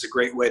 minutes is a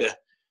great way to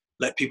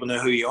let people know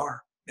who you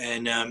are.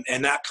 And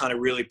that kind of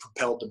really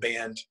propelled the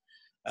band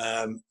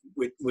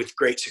with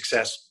great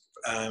success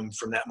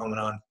from that moment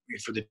on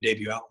for the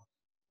debut album.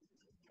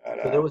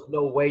 So there was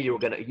no way you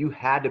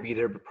had to be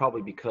there, but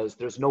probably because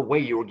there's no way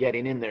you were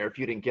getting in there if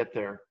you didn't get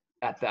there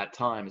at that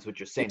time, is what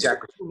you're saying.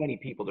 Exactly. There's too many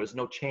people. There's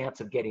no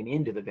chance of getting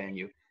into the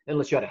venue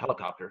unless you had a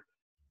helicopter.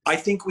 I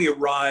think we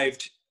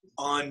arrived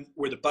on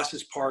where the bus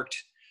is parked.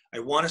 I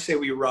want to say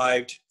we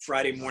arrived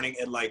Friday morning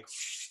at like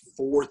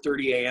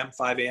 4:30 a.m.,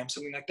 5 a.m.,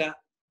 something like that.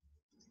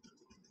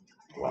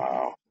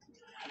 Wow.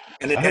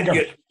 And then you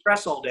had to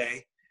press all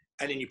day,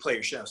 and then you play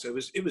your show. So it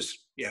was a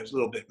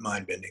little bit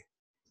mind bending.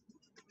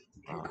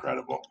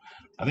 Incredible.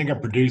 I think our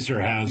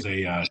producer has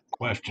a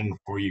question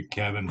for you,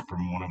 Kevin,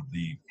 from one of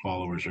the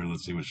followers here.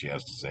 Let's see what she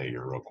has to say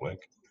here, real quick.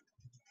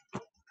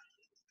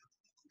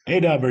 Hey,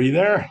 Dub, are you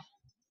there?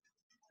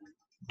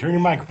 Turn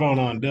your microphone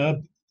on, Dub.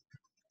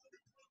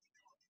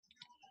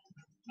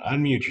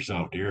 Unmute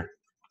yourself, dear.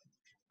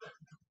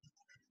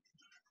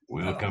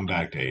 We'll come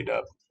back to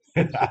A-Dub.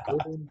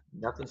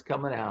 Nothing's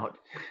coming out.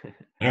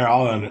 There,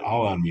 I'll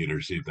unmute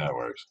her, see if that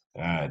works.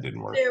 It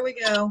didn't work. There we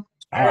go.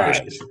 All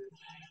right.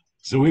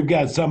 So we've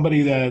got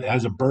somebody that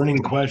has a burning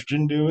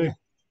question, do we?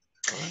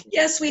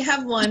 Yes, we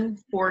have one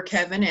for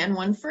Kevin and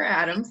one for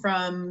Adam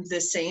from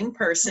the same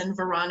person,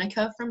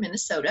 Veronica from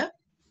Minnesota.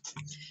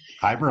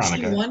 Hi,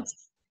 Veronica.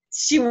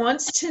 She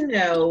wants to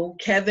know,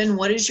 Kevin,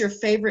 what is your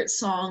favorite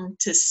song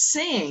to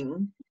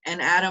sing?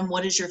 And Adam,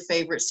 what is your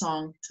favorite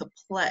song to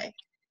play?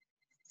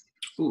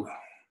 Ooh.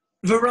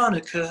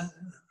 Veronica.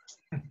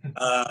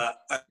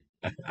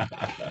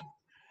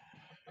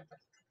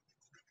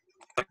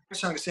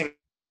 Song to sing.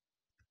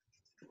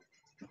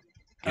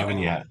 Kevin,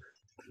 yeah.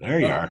 There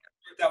you are.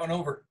 Get that one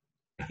over.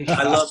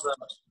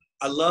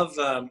 I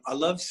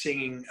love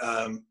singing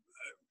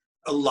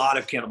a lot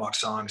of Candlebox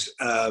songs.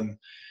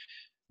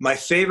 My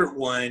favorite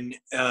one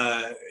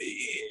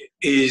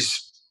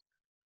is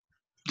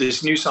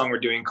this new song we're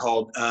doing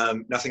called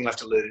Nothing Left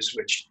to Lose,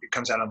 which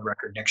comes out on the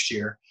record next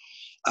year.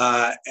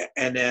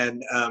 And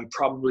then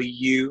probably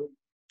You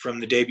from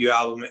the debut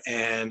album,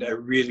 and I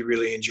really,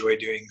 really enjoy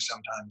doing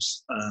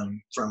sometimes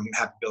from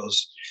Happy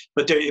Bills.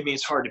 But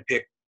it's hard to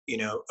pick,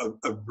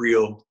 a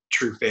real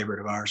true favorite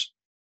of ours.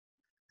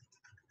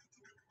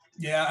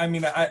 Yeah, I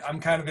mean, I'm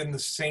kind of in the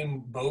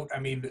same boat. I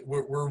mean,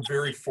 we're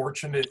very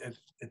fortunate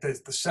at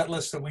the set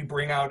list that we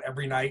bring out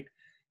every night.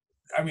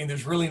 I mean,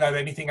 there's really not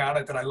anything on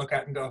it that I look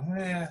at and go,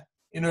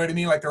 you know what I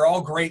mean? Like, they're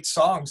all great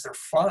songs. They're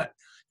fun.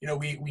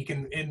 We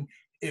can, and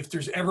if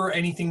there's ever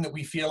anything that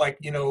we feel like,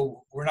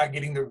 we're not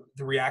getting the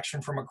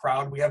reaction from a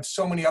crowd, we have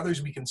so many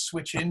others we can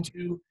switch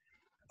into.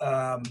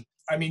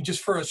 I mean,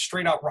 just for a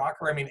straight out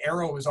rocker, I mean,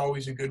 Arrow is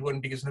always a good one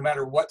because no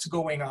matter what's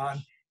going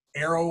on,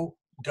 Arrow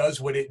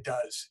does what it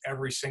does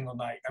every single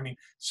night. I mean,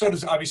 so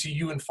does obviously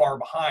You and Far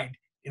Behind,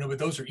 but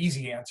those are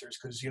easy answers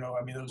because,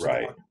 I mean, those are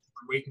the ones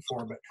we're waiting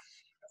for. But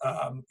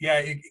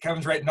yeah,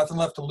 Kevin's right. Nothing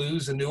Left to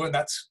Lose, a new one.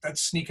 That's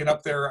sneaking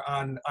up there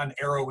on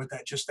Arrow with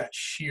that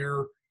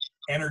sheer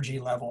energy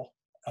level.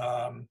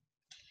 I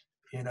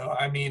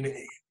mean,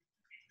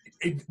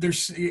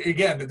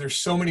 there's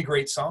so many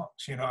great songs.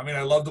 I mean,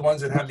 I love the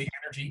ones that have the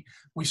energy.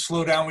 We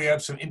slow down. We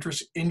have some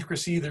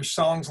intricacy. There's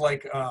songs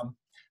like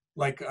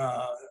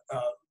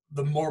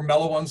the more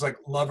mellow ones like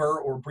Lover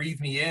or Breathe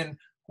Me In,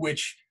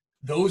 which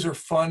those are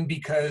fun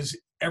because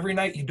every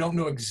night you don't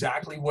know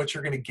exactly what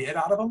you're going to get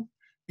out of them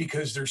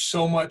because there's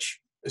so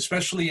much,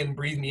 especially in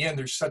Breathe Me In,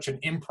 there's such an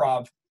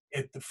improv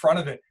at the front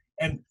of it.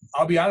 And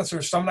I'll be honest,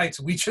 there's some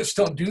nights we just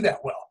don't do that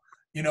well,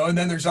 and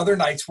then there's other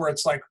nights where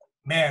it's like,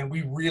 man,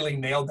 we really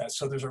nailed that.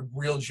 So there's a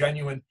real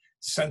genuine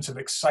sense of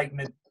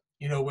excitement,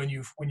 when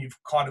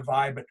you've caught a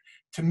vibe. But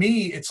to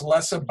me, it's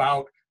less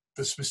about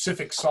the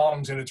specific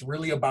songs and it's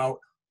really about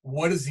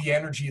what is the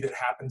energy that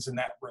happens in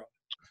that room.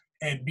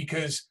 And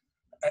because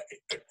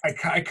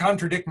I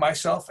contradict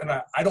myself and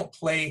I don't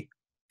play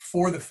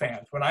for the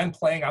fans. When I'm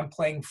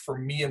playing for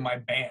me and my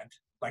band.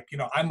 Like,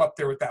 I'm up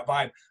there with that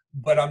vibe,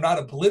 but I'm not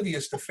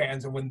oblivious to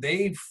fans. And when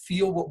they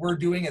feel what we're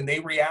doing and they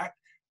react,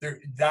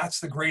 that's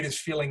the greatest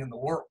feeling in the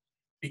world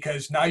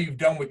because now you've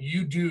done what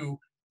you do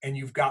and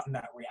you've gotten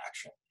that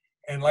reaction.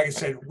 And like I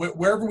said,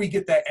 wherever we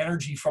get that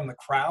energy from the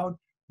crowd,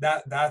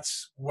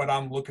 that's what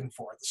I'm looking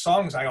for. The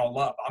songs I all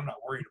love. I'm not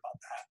worried about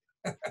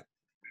that.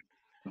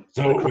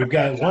 So we've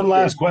got one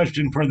last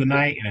question for the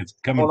night, and it's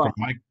coming from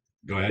Mike.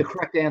 Go ahead. The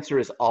correct answer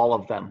is all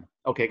of them.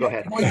 Okay, go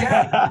ahead. Well,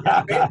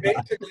 yeah,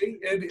 basically,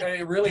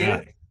 it really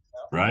is.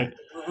 Right.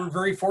 We're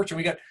very fortunate.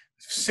 We got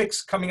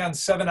 6 coming on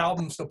 7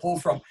 albums to pull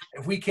from.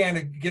 If we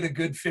can't get a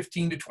good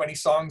 15 to 20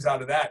 songs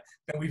out of that,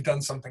 then we've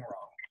done something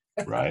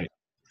wrong. Right.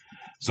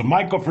 So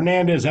Michael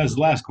Fernandez has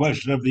the last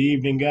question of the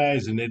evening,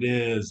 guys, and it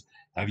is,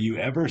 have you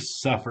ever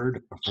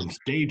suffered from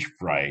stage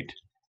fright,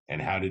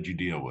 and how did you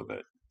deal with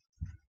it?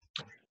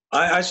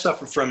 I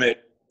suffer from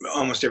it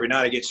almost every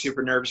night. I get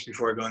super nervous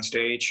before I go on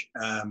stage.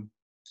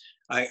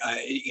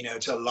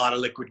 It's a lot of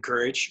liquid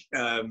courage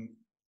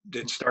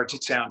that starts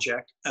at sound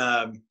check.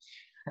 I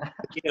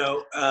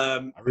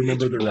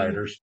remember the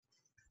writers.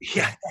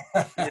 Yeah.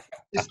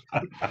 It's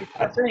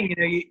that thing,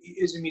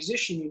 as a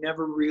musician, you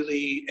never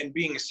really, and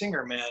being a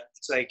singer, man,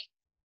 it's like,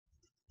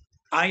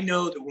 I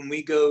know that when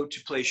we go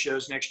to play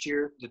shows next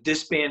year, that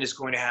this band is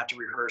going to have to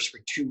rehearse for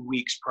 2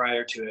 weeks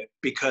prior to it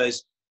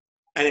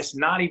and it's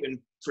not even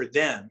for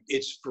them,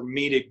 it's for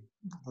me to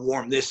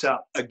warm this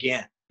up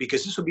again,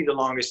 because this will be the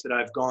longest that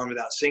I've gone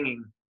without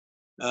singing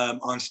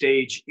on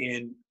stage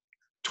in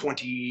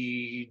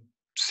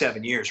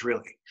 27 years,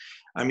 really.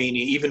 I mean,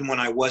 even when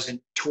I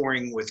wasn't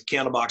touring with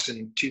Candlebox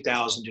in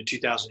 2000 to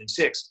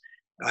 2006,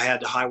 I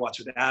had the High Watts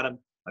with Adam.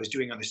 I was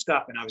doing other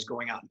stuff, and I was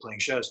going out and playing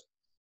shows.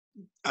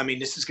 I mean,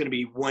 this is going to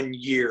be 1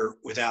 year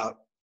without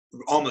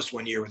almost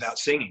 1 year without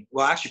singing.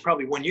 Well, actually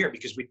probably 1 year,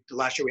 because the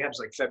last year we had was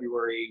like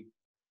February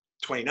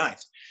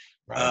 29th.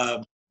 Right.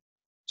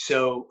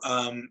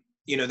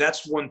 You know,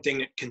 that's one thing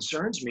that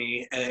concerns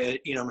me.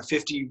 You know, I'm a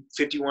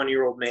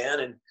 51-year-old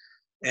man,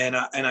 and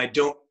I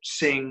don't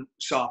sing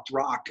soft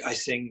rock. I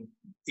sing,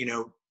 you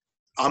know,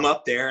 I'm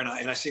up there, and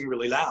I sing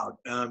really loud.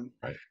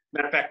 Right.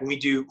 Matter of fact, when we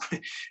do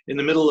in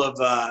the middle of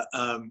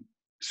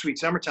Sweet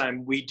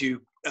Summertime, we do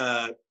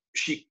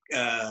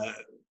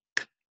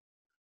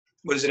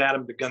what is it,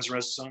 Adam? The Guns N'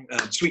 Roses song,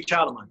 Sweet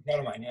Child of Mine. Child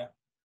of Mine, yeah.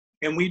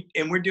 And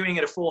we're doing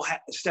it a full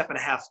step and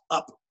a half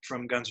up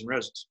from Guns N'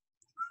 Roses.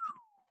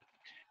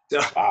 So,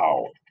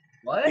 Wow.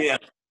 What? yeah,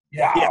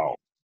 Wow.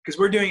 because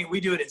we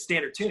do it in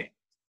standard tuning.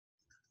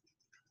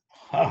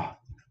 Huh.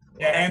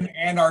 Yeah,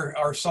 and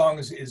our song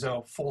is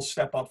a full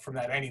step up from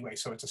that anyway,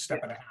 so it's a step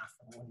and a half.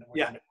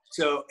 Yeah.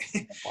 So,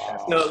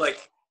 Wow. so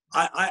like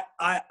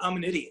I'm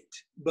an idiot,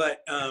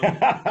 but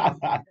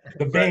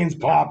The veins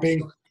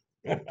popping.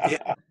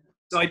 yeah.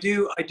 So I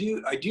do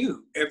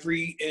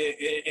every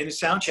in a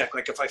sound check.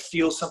 Like if I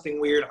feel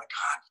something weird, I'm like,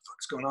 God, what the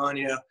fuck's going on?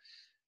 You know?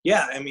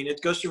 Yeah. I mean,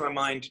 it goes through my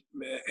mind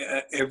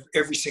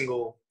every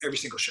single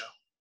show.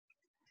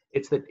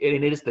 It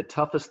is the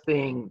toughest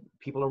thing.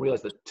 People don't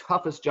realize the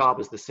toughest job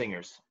is the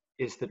singers.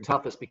 Is the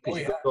toughest because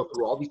you go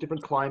through all these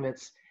different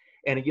climates,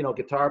 and you know,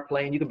 guitar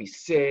playing, you can be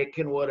sick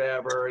and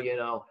whatever, you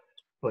know,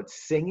 but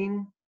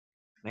singing,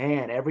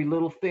 man, every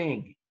little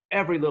thing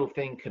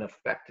can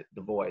affect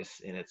the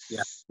voice, and it's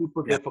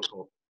super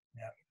difficult.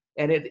 Yeah.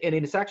 And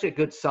it's actually a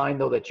good sign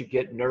though that you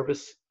get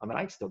nervous. I mean,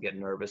 I still get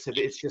nervous.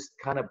 It's just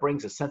kind of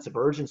brings a sense of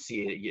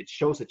urgency. It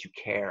shows that you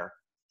care.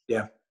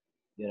 Yeah.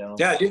 You know.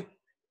 Yeah, I do.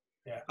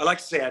 Yeah. I like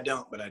to say I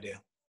don't, but I do.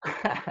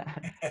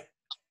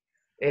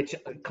 It's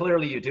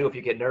clearly you do. If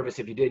you get nervous,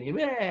 if you didn't,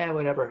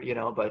 whatever, you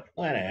know. But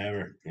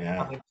Whatever.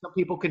 Yeah. I mean, some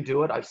people can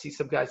do it. I see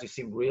some guys who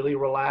seem really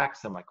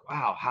relaxed. I'm like,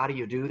 wow, how do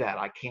you do that?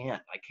 I can't.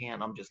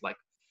 I'm just like.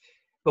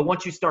 But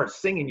once you start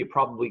singing, you're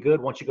probably good.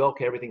 Once you go,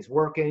 okay, everything's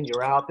working.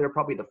 You're out there.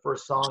 Probably the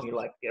first song, you're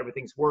like,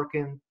 everything's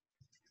working.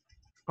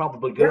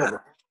 Probably good.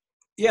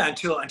 Yeah,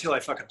 until I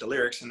fuck up the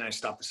lyrics and then I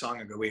stop the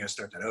song and go, we gotta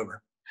start that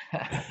over.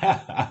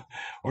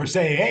 Or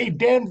say, hey,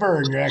 Denver,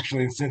 and you're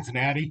actually in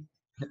Cincinnati.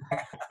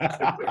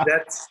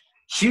 That's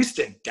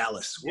Houston,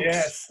 Dallas. Whoops.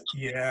 Yes.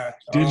 Yeah.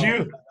 Did you?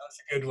 That was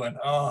a good one.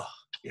 Oh,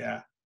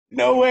 yeah.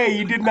 No way,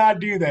 you did not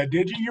do that,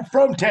 did you? You're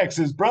from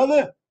Texas,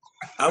 brother.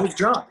 I was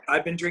drunk.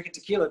 I've been drinking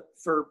tequila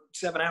for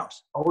 7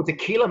 hours. Oh,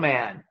 tequila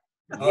man.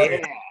 Oh,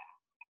 Yeah.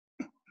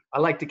 I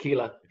like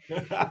tequila.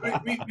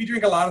 We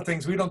drink a lot of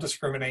things. We don't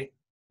discriminate.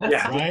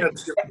 Yeah, Right? no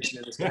discrimination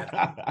in this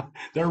guy.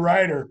 They're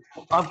righter.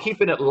 I'm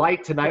keeping it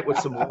light tonight with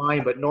some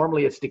wine, but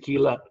normally it's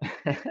tequila.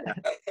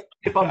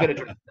 If I'm gonna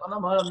drink, I'm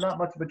not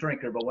much of a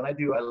drinker, but when I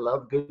do, I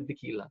love good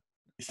tequila.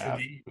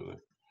 Absolutely.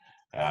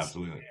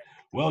 Absolutely.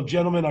 Well,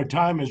 gentlemen, our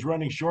time is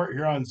running short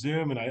here on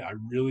Zoom, and I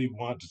really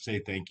want to say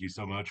thank you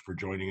so much for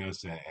joining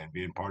us and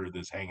being part of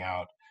this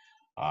hangout.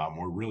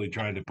 We're really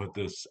trying to put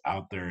this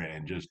out there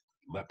and just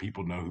let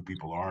people know who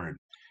people are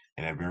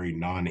in a very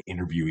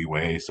non-interviewee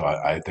way. So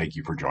I thank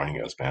you for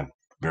joining us, man,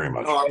 very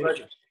much. Oh, our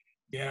pleasure.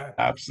 Yeah.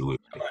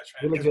 Absolutely. So much,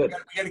 man. Really good.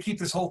 We got to keep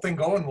this whole thing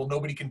going. Well,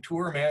 nobody can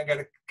tour, man.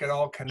 Got to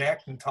all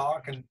connect and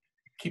talk and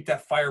keep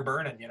that fire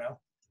burning, you know?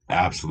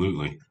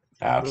 Absolutely.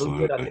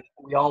 Absolutely. Really good.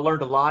 We all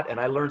learned a lot, and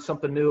I learned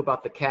something new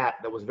about the cat.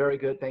 That was very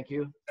good. Thank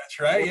you. That's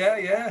right. Yeah.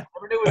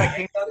 Never knew when I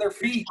came on their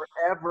feet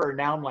forever.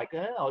 Now I'm like,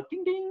 oh,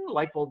 ding, ding,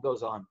 light bulb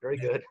goes on. Very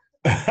good.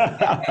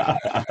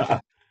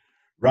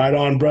 Right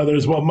on,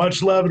 brothers. Well,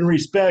 much love and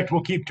respect.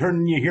 We'll keep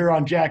turning you here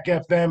on Jack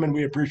FM, and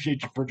we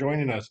appreciate you for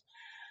joining us.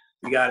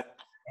 You got it.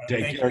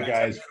 Take care,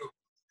 guys.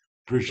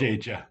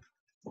 Appreciate you.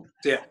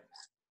 Yeah.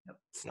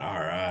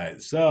 All right.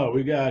 So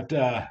we got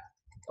That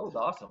was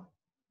awesome.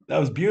 that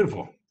was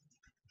beautiful.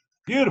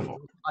 Beautiful.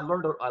 I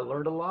learned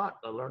a lot.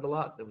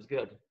 It was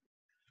good.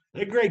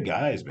 They're great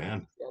guys,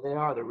 man. Yeah, they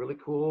are. They're really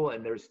cool.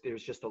 And there's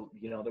just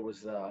there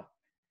was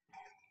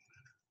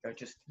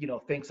just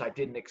things I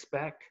didn't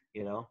expect.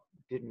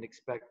 Didn't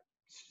expect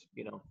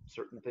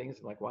certain things.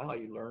 I'm like, wow,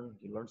 you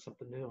learn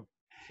something new.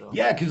 So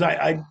Yeah, because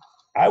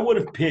I would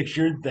have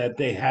pictured that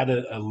they had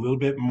a little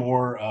bit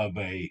more of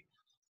a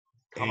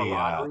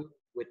camaraderie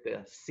with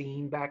the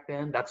scene back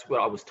then. That's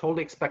what I was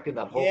totally expecting.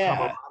 That whole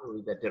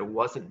camaraderie that it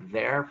wasn't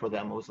there for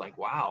them. It was like,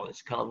 wow,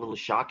 it's kind of a little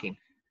shocking.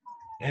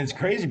 and it's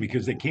crazy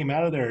because they came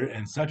out of there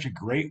in such a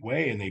great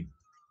way and they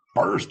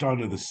burst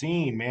onto the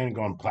scene, man,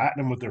 going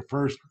platinum with their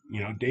first,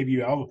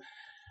 debut album.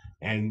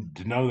 And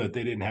to know that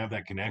they didn't have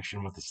that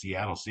connection with the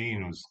Seattle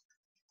scene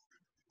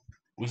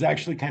was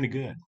actually kind of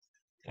good.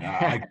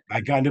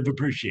 I kind of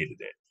appreciated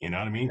it. You know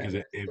what I mean? Because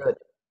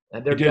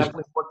and they're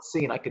definitely worth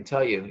seeing. I can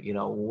tell you.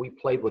 When we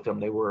played with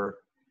them,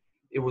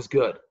 it was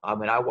good. I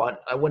mean, I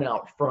went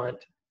out front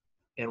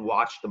and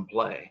watched them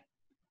play.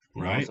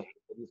 Right. I was like,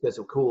 these guys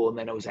are cool. And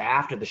then it was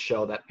after the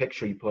show, that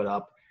picture you put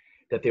up,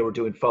 that they were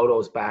doing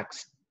photos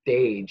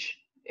backstage,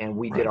 and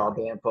we did our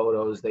band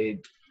photos. They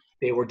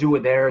were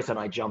doing theirs, and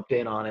I jumped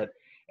in on it.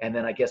 And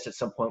then I guess at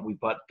some point we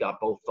got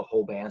both the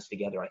whole bands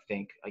together.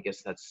 I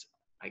guess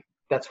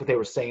that's what they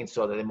were saying,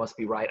 so that they must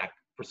be right. I,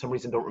 for some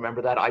reason, don't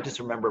remember that. I just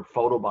remember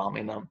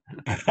photobombing them.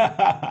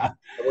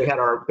 We had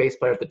our bass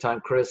player at the time,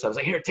 Chris. I was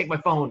like, here, take my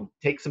phone,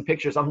 take some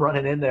pictures. I'm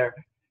running in there.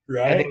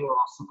 Right. And they were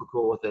all super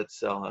cool with it.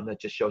 So, and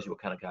that just shows you what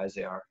kind of guys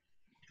they are.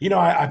 You know,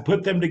 I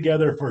put them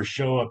together for a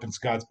show up in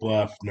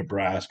Scottsbluff,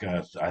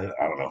 Nebraska. I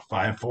don't know,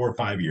 4 or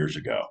 5 years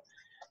ago.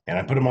 And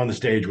I put them on the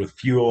stage with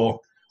Fuel.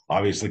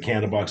 Obviously,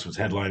 Candlebox was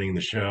headlining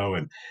the show.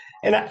 And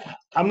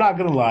I'm not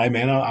going to lie,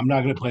 man. I'm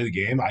not going to play the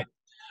game.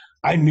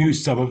 I knew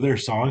some of their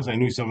songs. I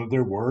knew some of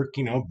their work.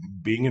 You know,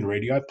 being in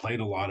radio, I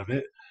played a lot of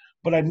it.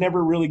 But I'd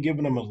never really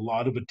given them a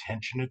lot of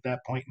attention at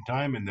that point in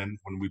time. And then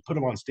when we put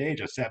them on stage,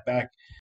 I sat back